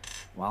ya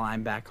while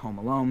I'm back home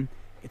alone.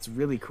 It's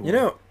really cool. You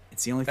know,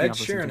 it's the only thing Ed I've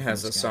listened Sheeran to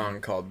has from a this guy.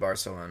 song called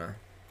Barcelona.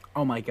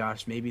 Oh my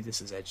gosh, maybe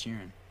this is Ed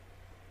Sheeran.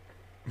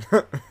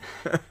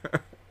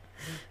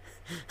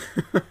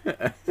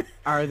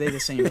 Are they the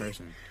same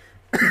person?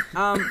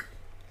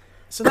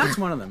 So that's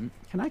one of them.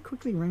 Can I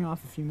quickly ring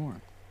off a few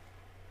more?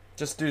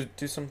 Just do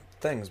some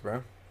things,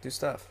 bro. Do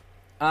stuff.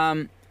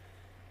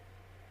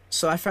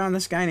 So I found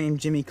this guy named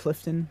Jimmy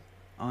Clifton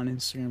on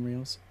Instagram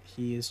Reels.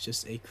 He is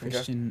just a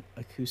Christian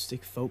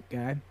acoustic folk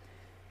guy.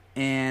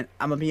 And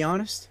I'm going to be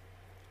honest,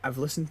 I've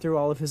listened through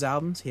all of his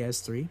albums. He has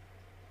 3.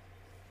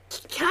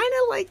 Kind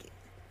of like...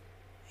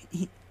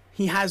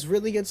 He has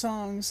really good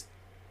songs.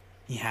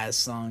 He has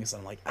songs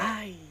I'm like,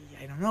 I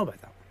don't know about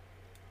that one.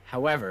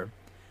 However,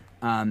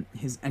 and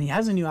he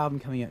has a new album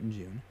coming out in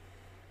June.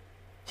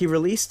 He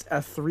released a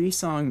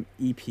 3-song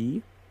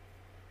EP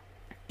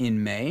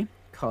in May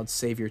called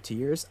Save Your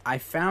Tears. I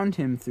found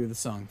him through the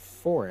song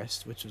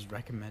Forest, which was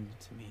recommended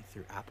to me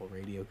through Apple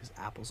Radio because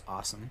Apple's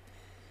awesome.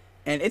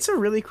 And it's a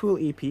really cool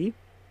EP.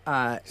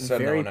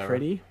 Very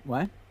pretty.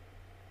 What?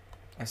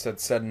 I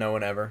said no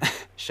one ever.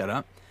 Shut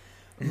up.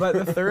 But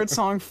the third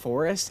song,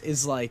 Forest,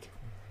 is like,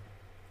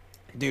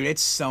 dude,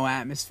 it's so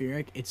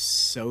atmospheric. It's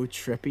so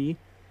trippy.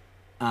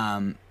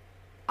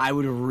 I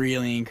would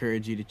really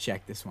encourage you to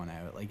check this one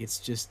out. Like, it's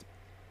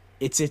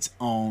its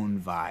own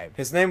vibe.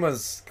 His name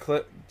was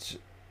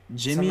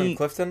Jimmy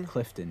Clifton?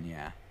 Clifton,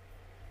 yeah.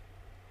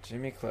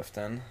 Jimmy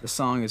Clifton. The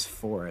song is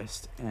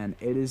Forest, and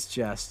it is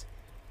just...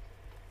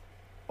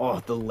 Oh,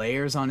 the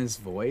layers on his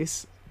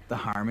voice, the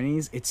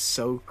harmonies, it's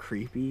so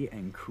creepy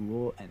and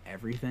cool and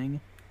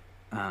everything.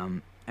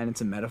 And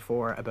it's a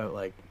metaphor about,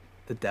 like,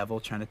 the devil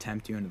trying to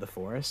tempt you into the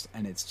forest,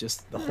 and it's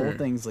just... The whole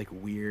thing's, like,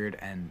 weird,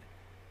 and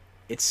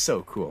it's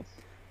so cool.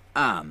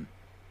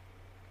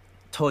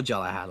 Told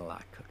y'all I had a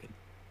lot cooking.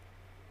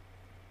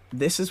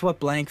 This is what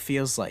blank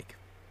feels like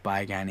by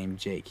a guy named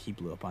Jake. He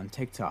blew up on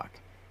TikTok,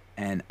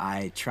 and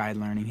I tried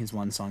learning his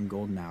one song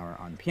Golden Hour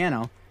on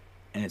piano,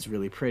 and it's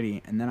really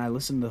pretty. And then I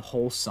listened to the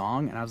whole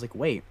song, and I was like,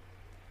 wait,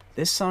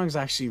 this song's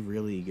actually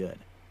really good.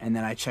 And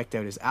then I checked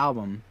out his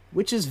album,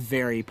 which is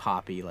very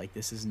poppy. Like,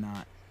 this is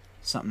not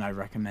something I'd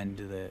recommend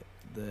to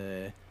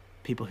the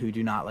people who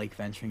do not like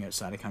venturing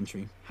outside of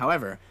country.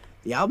 However,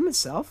 the album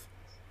itself,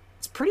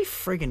 it's pretty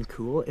friggin'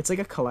 cool. It's like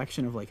a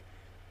collection of like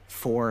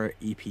 4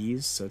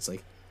 EPs, so it's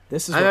like,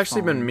 this is... I've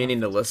actually been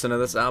meaning to listen to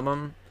this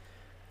album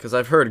because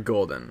I've heard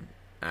Golden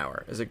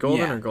Hour. Is it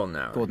Golden or Golden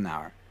Hour? Golden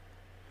Hour.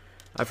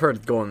 I've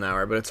heard Golden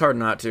Hour, but it's hard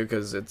not to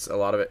because it's a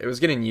lot of it. It was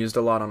getting used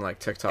a lot on like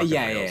TikTok.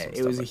 Yeah, and Reels and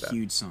it was stuff a like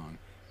huge song.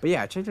 But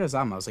yeah, I checked out his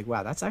album. I was like,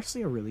 wow, that's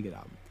actually a really good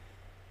album.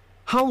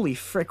 Holy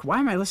frick, why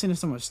am I listening to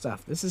so much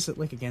stuff? This is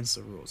like against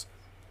the rules.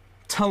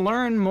 To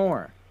Learn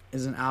More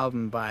is an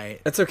album by...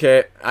 It's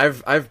okay.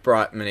 I've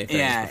brought many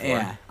things before.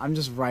 Yeah. I'm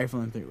just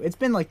rifling through. It's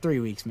been like 3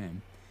 weeks,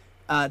 man.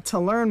 To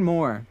Learn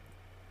More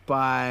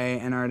by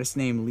an artist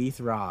named Leith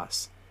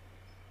Ross.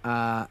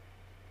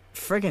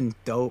 Friggin'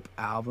 dope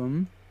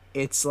album.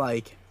 It's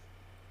like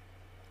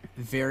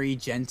very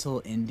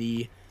gentle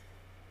indie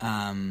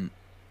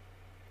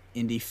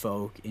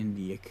folk,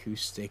 indie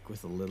acoustic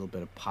with a little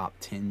bit of pop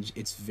tinge.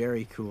 It's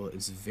very cool.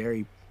 It's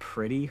very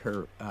pretty.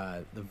 Her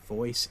the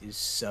voice is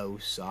so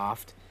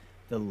soft.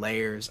 The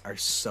layers are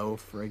so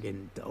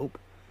friggin' dope.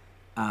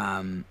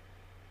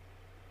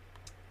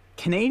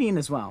 Canadian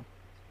as well.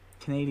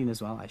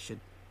 I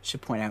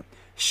should point out.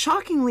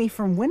 Shockingly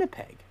from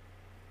Winnipeg.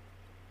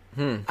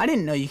 I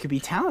didn't know you could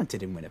be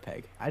talented in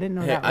Winnipeg. I didn't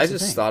know that was I a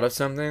just thing. thought of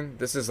something.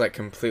 This is like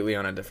completely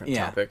on a different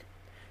topic.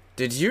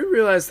 Did you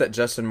realize that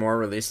Justin Moore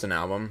released an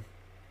album?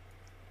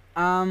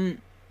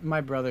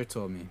 My brother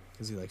told me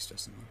because he likes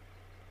Justin Moore.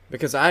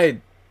 Because I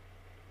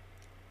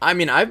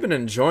mean, I've been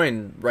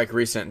enjoying like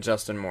recent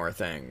Justin Moore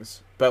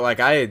things, but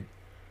like I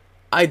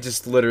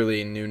just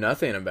literally knew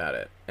nothing about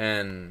it,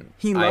 and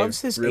he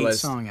loves his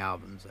 8-song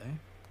albums,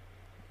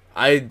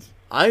 eh?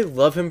 I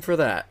love him for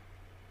that.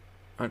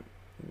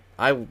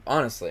 I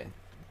honestly,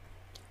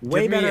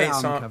 way better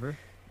album cover.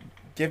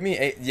 Give me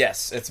 8.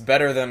 Yes, it's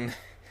better than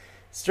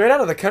Straight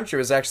Outta the Country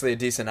was actually a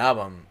decent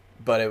album,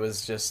 but it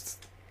was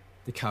just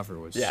the cover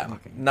was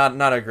shocking.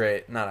 Not a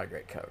great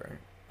cover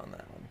on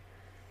that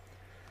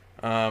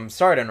one.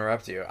 Sorry to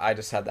interrupt you. I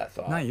just had that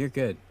thought. No, you're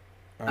good.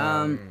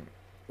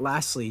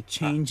 Lastly,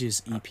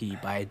 Changes EP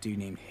by a dude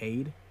named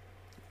Hade.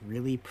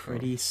 Really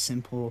pretty,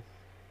 simple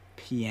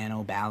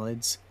piano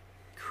ballads.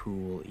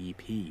 Cool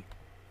EP.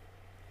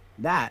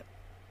 That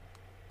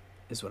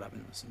is what I've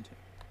been listening to.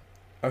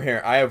 Oh,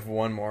 here, I have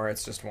one more.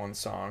 It's just one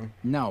song.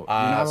 No, you're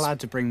not allowed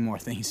to bring more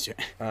things,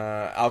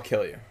 Jaron. I'll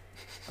kill you.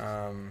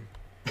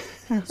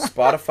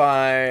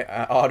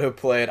 Spotify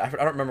auto-played... I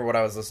don't remember what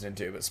I was listening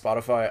to, but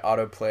Spotify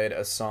auto-played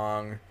a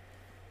song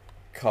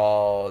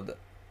called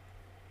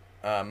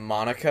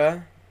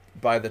Monica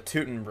by the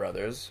Tootin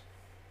Brothers.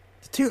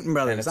 The Tootin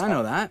Brothers, I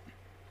know that.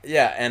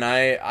 Yeah, and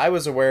I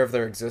was aware of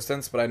their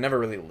existence, but I never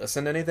really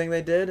listened to anything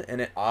they did,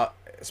 and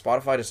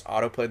Spotify just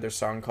auto-played their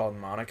song called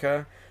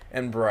Monica,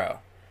 and bro,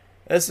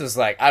 this is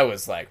like, I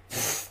was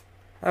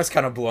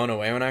kind of blown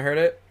away when I heard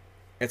it.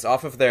 It's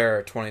off of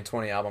their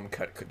 2020 album,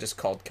 just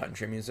called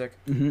Country Music.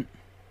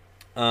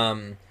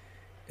 Mm-hmm.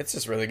 It's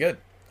just really good.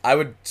 I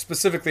would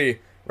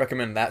specifically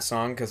recommend that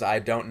song, because I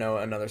don't know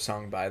another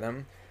song by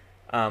them,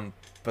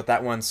 but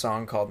that one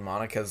song called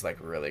Monica is like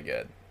really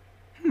good.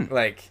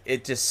 Like,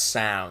 it just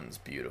sounds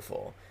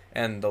beautiful,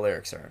 and the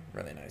lyrics are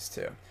really nice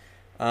too.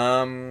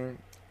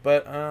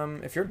 But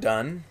if you're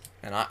done,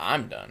 and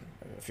I'm done,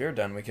 if you're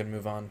done, we can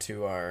move on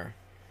to our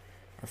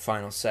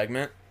final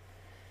segment.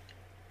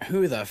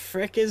 Who the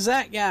frick is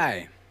that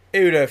guy?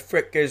 Who the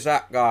frick is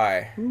that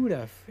guy? Who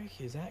the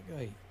frick is that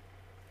guy?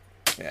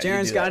 Yeah,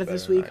 Jaron's got it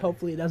this week.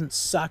 Hopefully it doesn't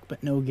suck,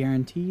 but no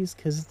guarantees,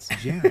 because it's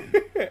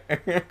Jaron.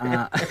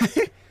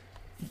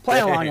 Play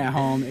along at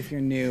home if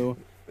you're new.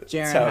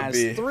 Jaron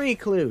has 3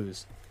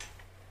 clues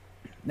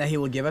that he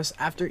will give us.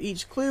 After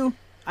each clue,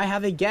 I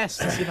have a guess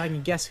to see if I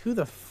can guess who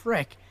the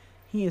frick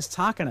he is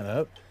talking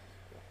about.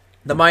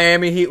 The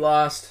Miami Heat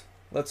lost.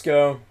 Let's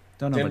go.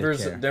 Don't nobody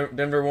care.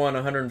 Denver won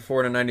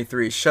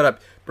 104-93. Shut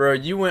up, bro.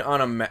 You went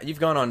on you've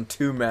gone on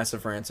 2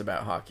 massive rants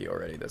about hockey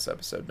already this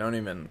episode. Don't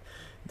even.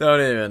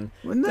 Was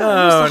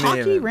the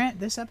hockey rant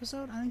this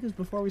episode? I think it was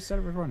before we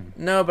started recording.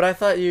 No, but I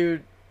thought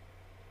you.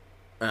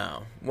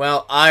 Oh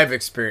well, I've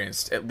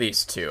experienced at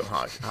least 2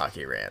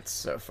 hockey rants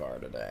so far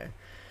today.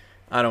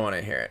 I don't want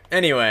to hear it.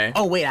 Anyway.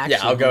 Oh wait, actually.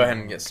 Yeah, I'll go ahead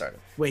and get started.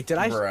 Wait, did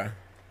I? Bruh.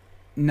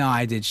 No,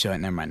 I did show it.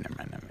 Never mind.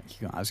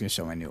 Keep going. I was gonna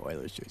show my new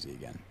Oilers jersey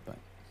again, but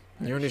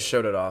you already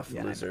showed it off,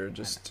 yeah, loser. I know.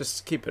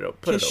 Just keep it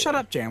open. Shut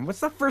up, Jaron.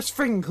 What's the first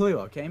freaking clue?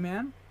 Okay,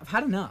 man. I've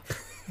had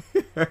enough.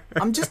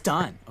 I'm just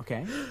done.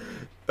 Okay.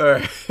 All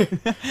right.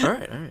 All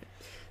right.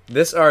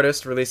 This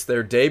artist released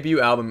their debut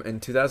album in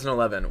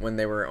 2011 when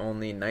they were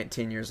only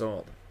 19 years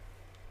old.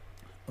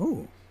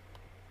 Ooh,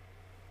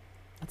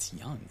 that's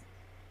young.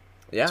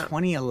 Yeah.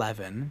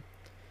 2011.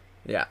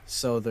 Yeah.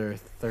 So they're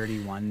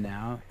 31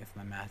 now, if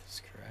my math is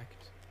correct.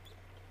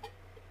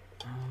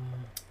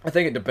 I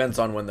think it depends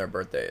on when their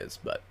birthday is,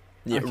 but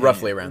yeah, Okay,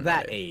 roughly around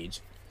that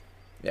age.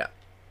 Yeah.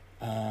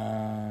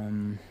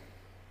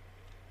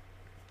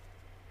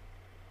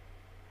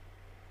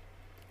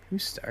 Who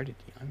started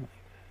young like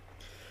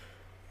that?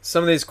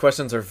 Some of these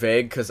questions are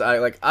vague because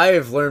I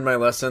have learned my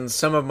lessons.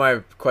 Some of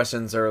my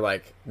questions are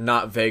like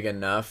not vague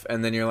enough,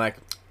 and then you're like,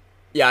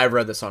 yeah, I've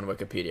read this on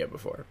Wikipedia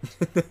before.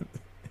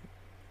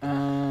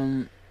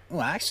 Well,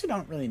 I actually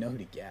don't really know who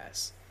to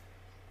guess.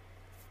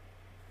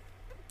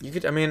 You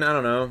could, I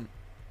don't know,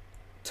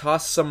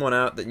 toss someone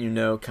out that you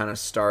know kind of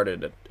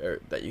started, or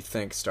that you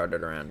think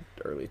started around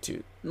early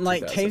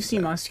Like, 2010. Casey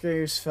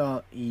Musgraves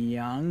felt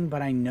young,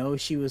 but I know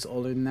she was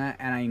older than that,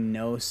 and I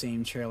know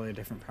Same Trailer,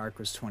 Different Park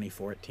was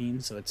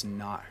 2014, so it's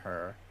not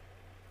her.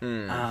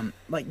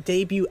 Like,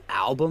 debut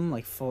album,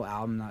 like, full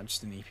album, not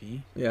just an EP.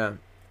 Yeah.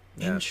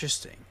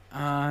 Interesting.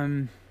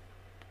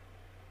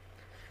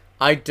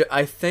 I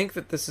think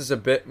that this is a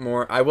bit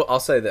more. I'll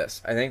say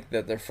this. I think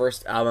that their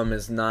first album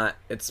is not.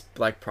 It's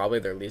like probably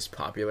their least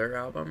popular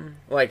album.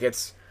 Like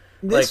it's.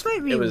 This like,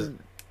 might be it was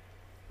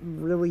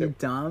really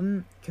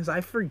dumb because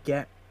I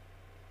forget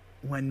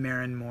when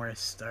Maren Morris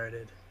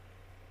started.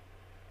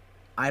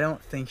 I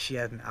don't think she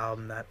had an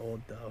album that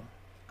old though.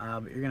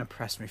 But you're gonna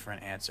press me for an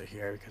answer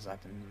here because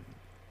I've been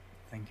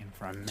thinking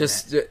for a minute.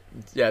 Just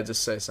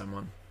say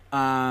someone.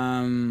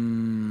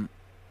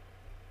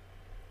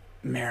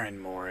 Maren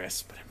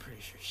Morris, but I'm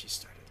pretty sure she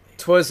started late.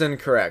 'Twas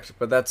incorrect,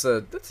 but that's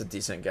a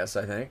decent guess,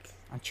 I think.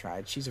 I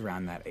tried. She's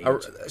around that age.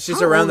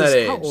 She's around that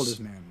age. How old is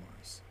Maren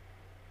Morris?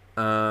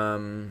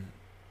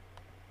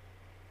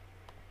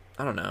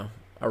 I don't know.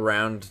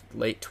 Around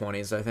late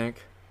 20s, I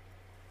think.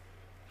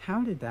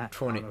 How did that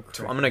 20.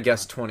 autocorrect I'm gonna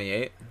guess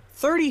 28.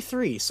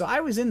 33. So I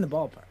was in the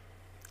ballpark.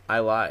 I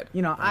lied.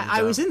 You know,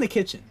 I was in the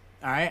kitchen.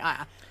 All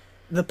right.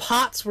 The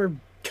pots were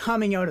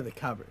coming out of the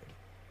cupboard.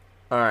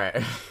 All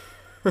right.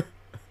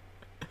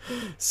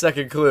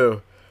 Second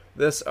clue.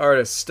 This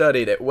artist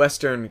studied at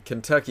Western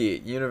Kentucky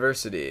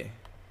University.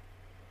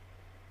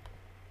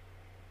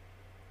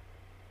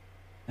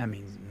 That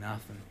means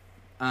nothing.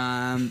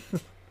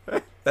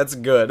 That's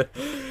good.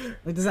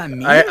 Like, does that mean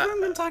they're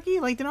from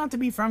Kentucky? Like, they don't have to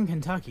be from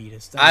Kentucky to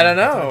study. I don't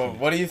know. Kentucky.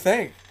 What do you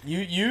think?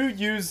 You Who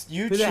choose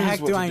the heck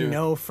what do to I do.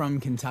 know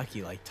from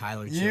Kentucky? Like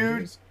Tyler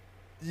Childers?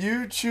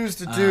 You choose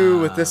to do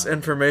with this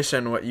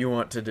information what you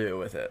want to do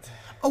with it.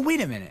 Oh,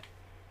 wait a minute.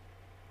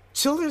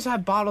 Childers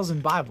had bottles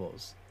and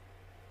Bibles.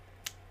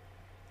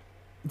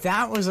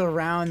 That was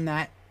around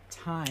that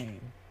time.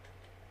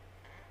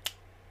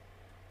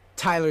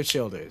 Tyler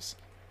Childers.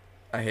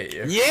 I hate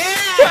you.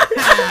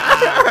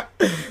 Yeah!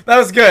 That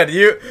was good.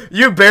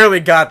 You barely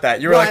got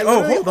that. You were like,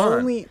 oh, hold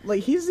on.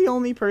 Like, he's the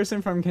only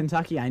person from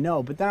Kentucky I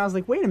know. But then I was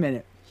like, wait a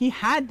minute. He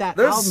had that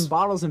There's- album,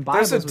 Bottles and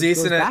Bibles, there's a which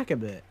goes decent- back a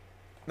bit.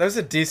 There's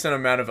a decent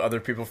amount of other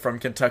people from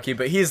Kentucky,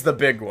 but he's the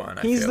big one.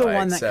 He's the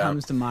one that so.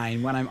 comes to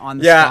mind when I'm on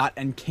the Yeah. spot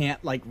and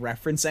can't, like,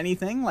 reference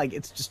anything. Like,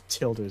 it's just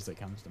Childers that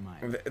comes to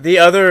mind. The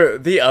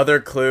other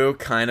clue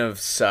kind of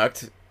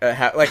sucked. I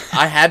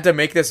had to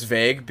make this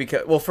vague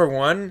because, well, for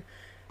one,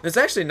 there's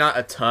actually not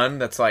a ton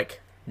that's like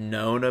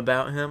known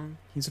about him.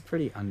 He's a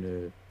pretty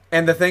under...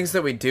 And the things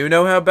that we do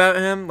know about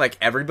him, like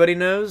everybody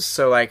knows.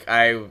 So like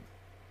I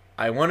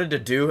wanted to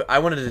do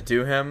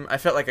him. I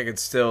felt like I could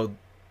still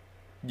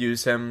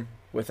use him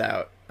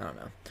without, I don't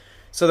know.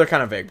 So they're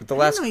kind of vague. But the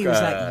last I didn't know he was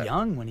that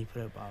young when he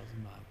put out Bottles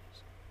and Bibles.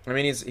 I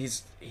mean,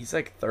 he's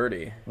like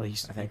 30. Well,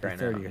 he's I think like right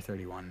 30 now. or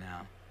 31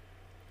 now.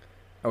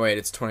 Oh wait,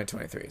 it's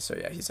 2023. So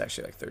yeah, he's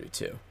actually like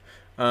 32.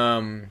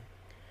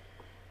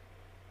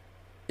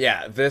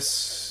 Yeah,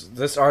 this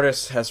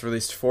artist has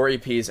released 4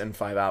 EPs and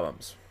 5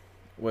 albums.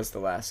 Was the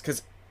last,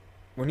 because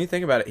when you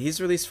think about it,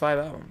 he's released 5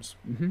 albums.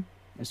 Mm-hmm.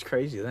 It's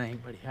crazy to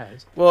think, but he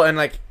has. Well, and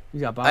like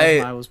He's got Bottles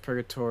and Bibles,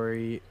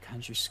 Purgatory,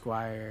 Country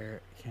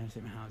Squire, Can't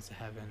Take My Hounds to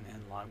Heaven,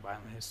 and Long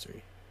Violent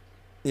History.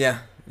 yeah,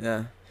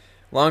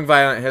 Long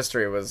Violent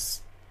History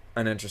was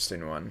an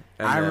interesting one.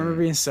 And I remember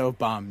being so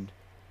bummed.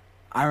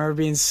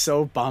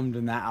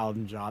 When that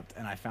album dropped,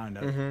 and I found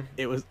out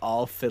it was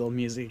all fiddle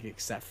music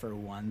except for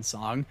one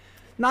song.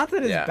 Not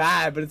that it's Yeah.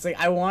 bad, but it's like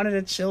I wanted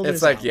a children's.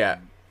 It's like, album. yeah.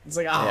 It's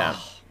like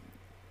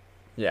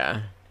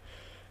Yeah.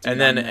 Dude,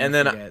 And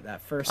then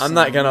that first I'm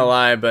not song. gonna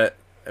lie, but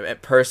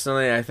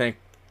personally, I think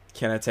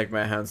 "Can I Take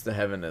My Hounds to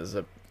Heaven" is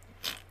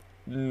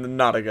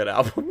not a good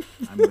album.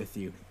 I'm with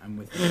you.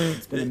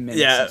 It's been a minute.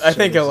 Yeah, since I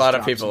think a Shoulders lot of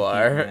dropped people some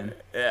are. heat, man.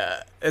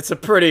 Yeah,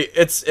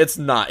 it's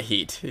not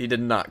Heat. He did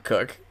not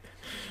cook.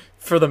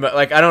 For the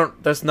like, I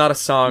don't. There's not a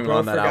song Bro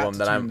on that forgot album to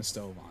that turn I'm. the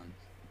stove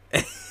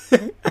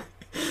on.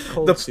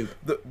 Cold soup.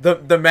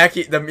 The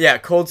Mackie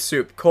cold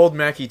soup, cold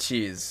Mackie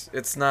cheese.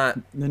 It's not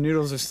The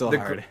noodles are still the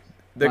hard.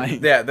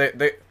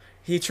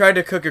 he tried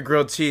to cook a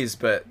grilled cheese,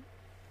 but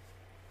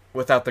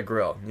without the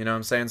grill. You know what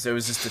I'm saying? So it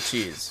was just the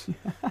cheese.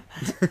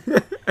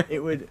 It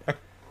would. No,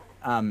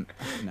 I'm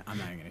not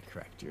even gonna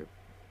correct you.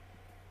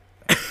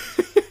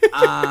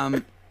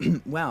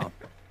 Well,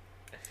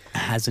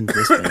 hasn't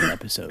this been an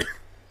episode?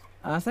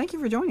 Thank you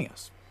for joining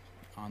us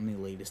on the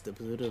latest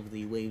episode of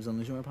the Waves on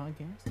the Shore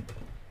podcast.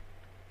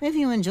 If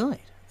you enjoyed,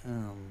 be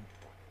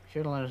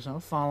sure to let us know.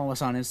 Follow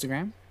us on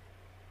Instagram.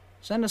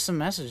 Send us some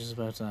messages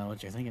about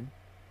what you're thinking.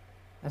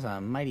 That's a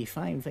mighty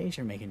fine face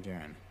you're making,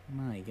 Jaron.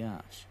 My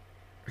gosh.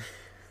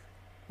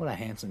 What a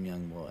handsome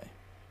young boy.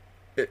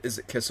 Is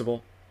it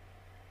kissable?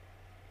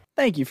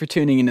 Thank you for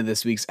tuning into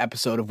this week's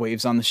episode of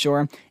Waves on the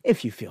Shore.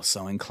 If you feel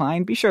so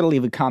inclined, be sure to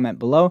leave a comment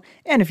below.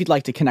 And if you'd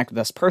like to connect with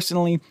us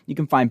personally, you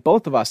can find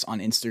both of us on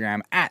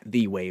Instagram at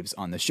The Waves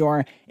on the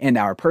Shore, and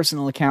our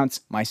personal accounts,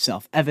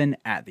 myself, Evan,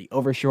 at The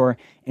Overshore,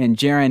 and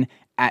Jaron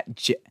at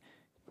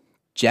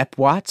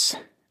JepWOTS.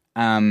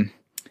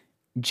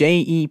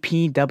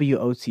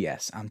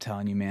 JEPWOTS. I'm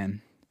telling you,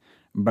 man.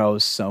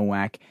 Bro's so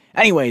whack.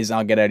 Anyways,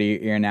 I'll get out of your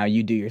ear now.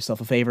 You do yourself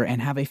a favor and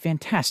have a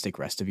fantastic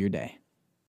rest of your day.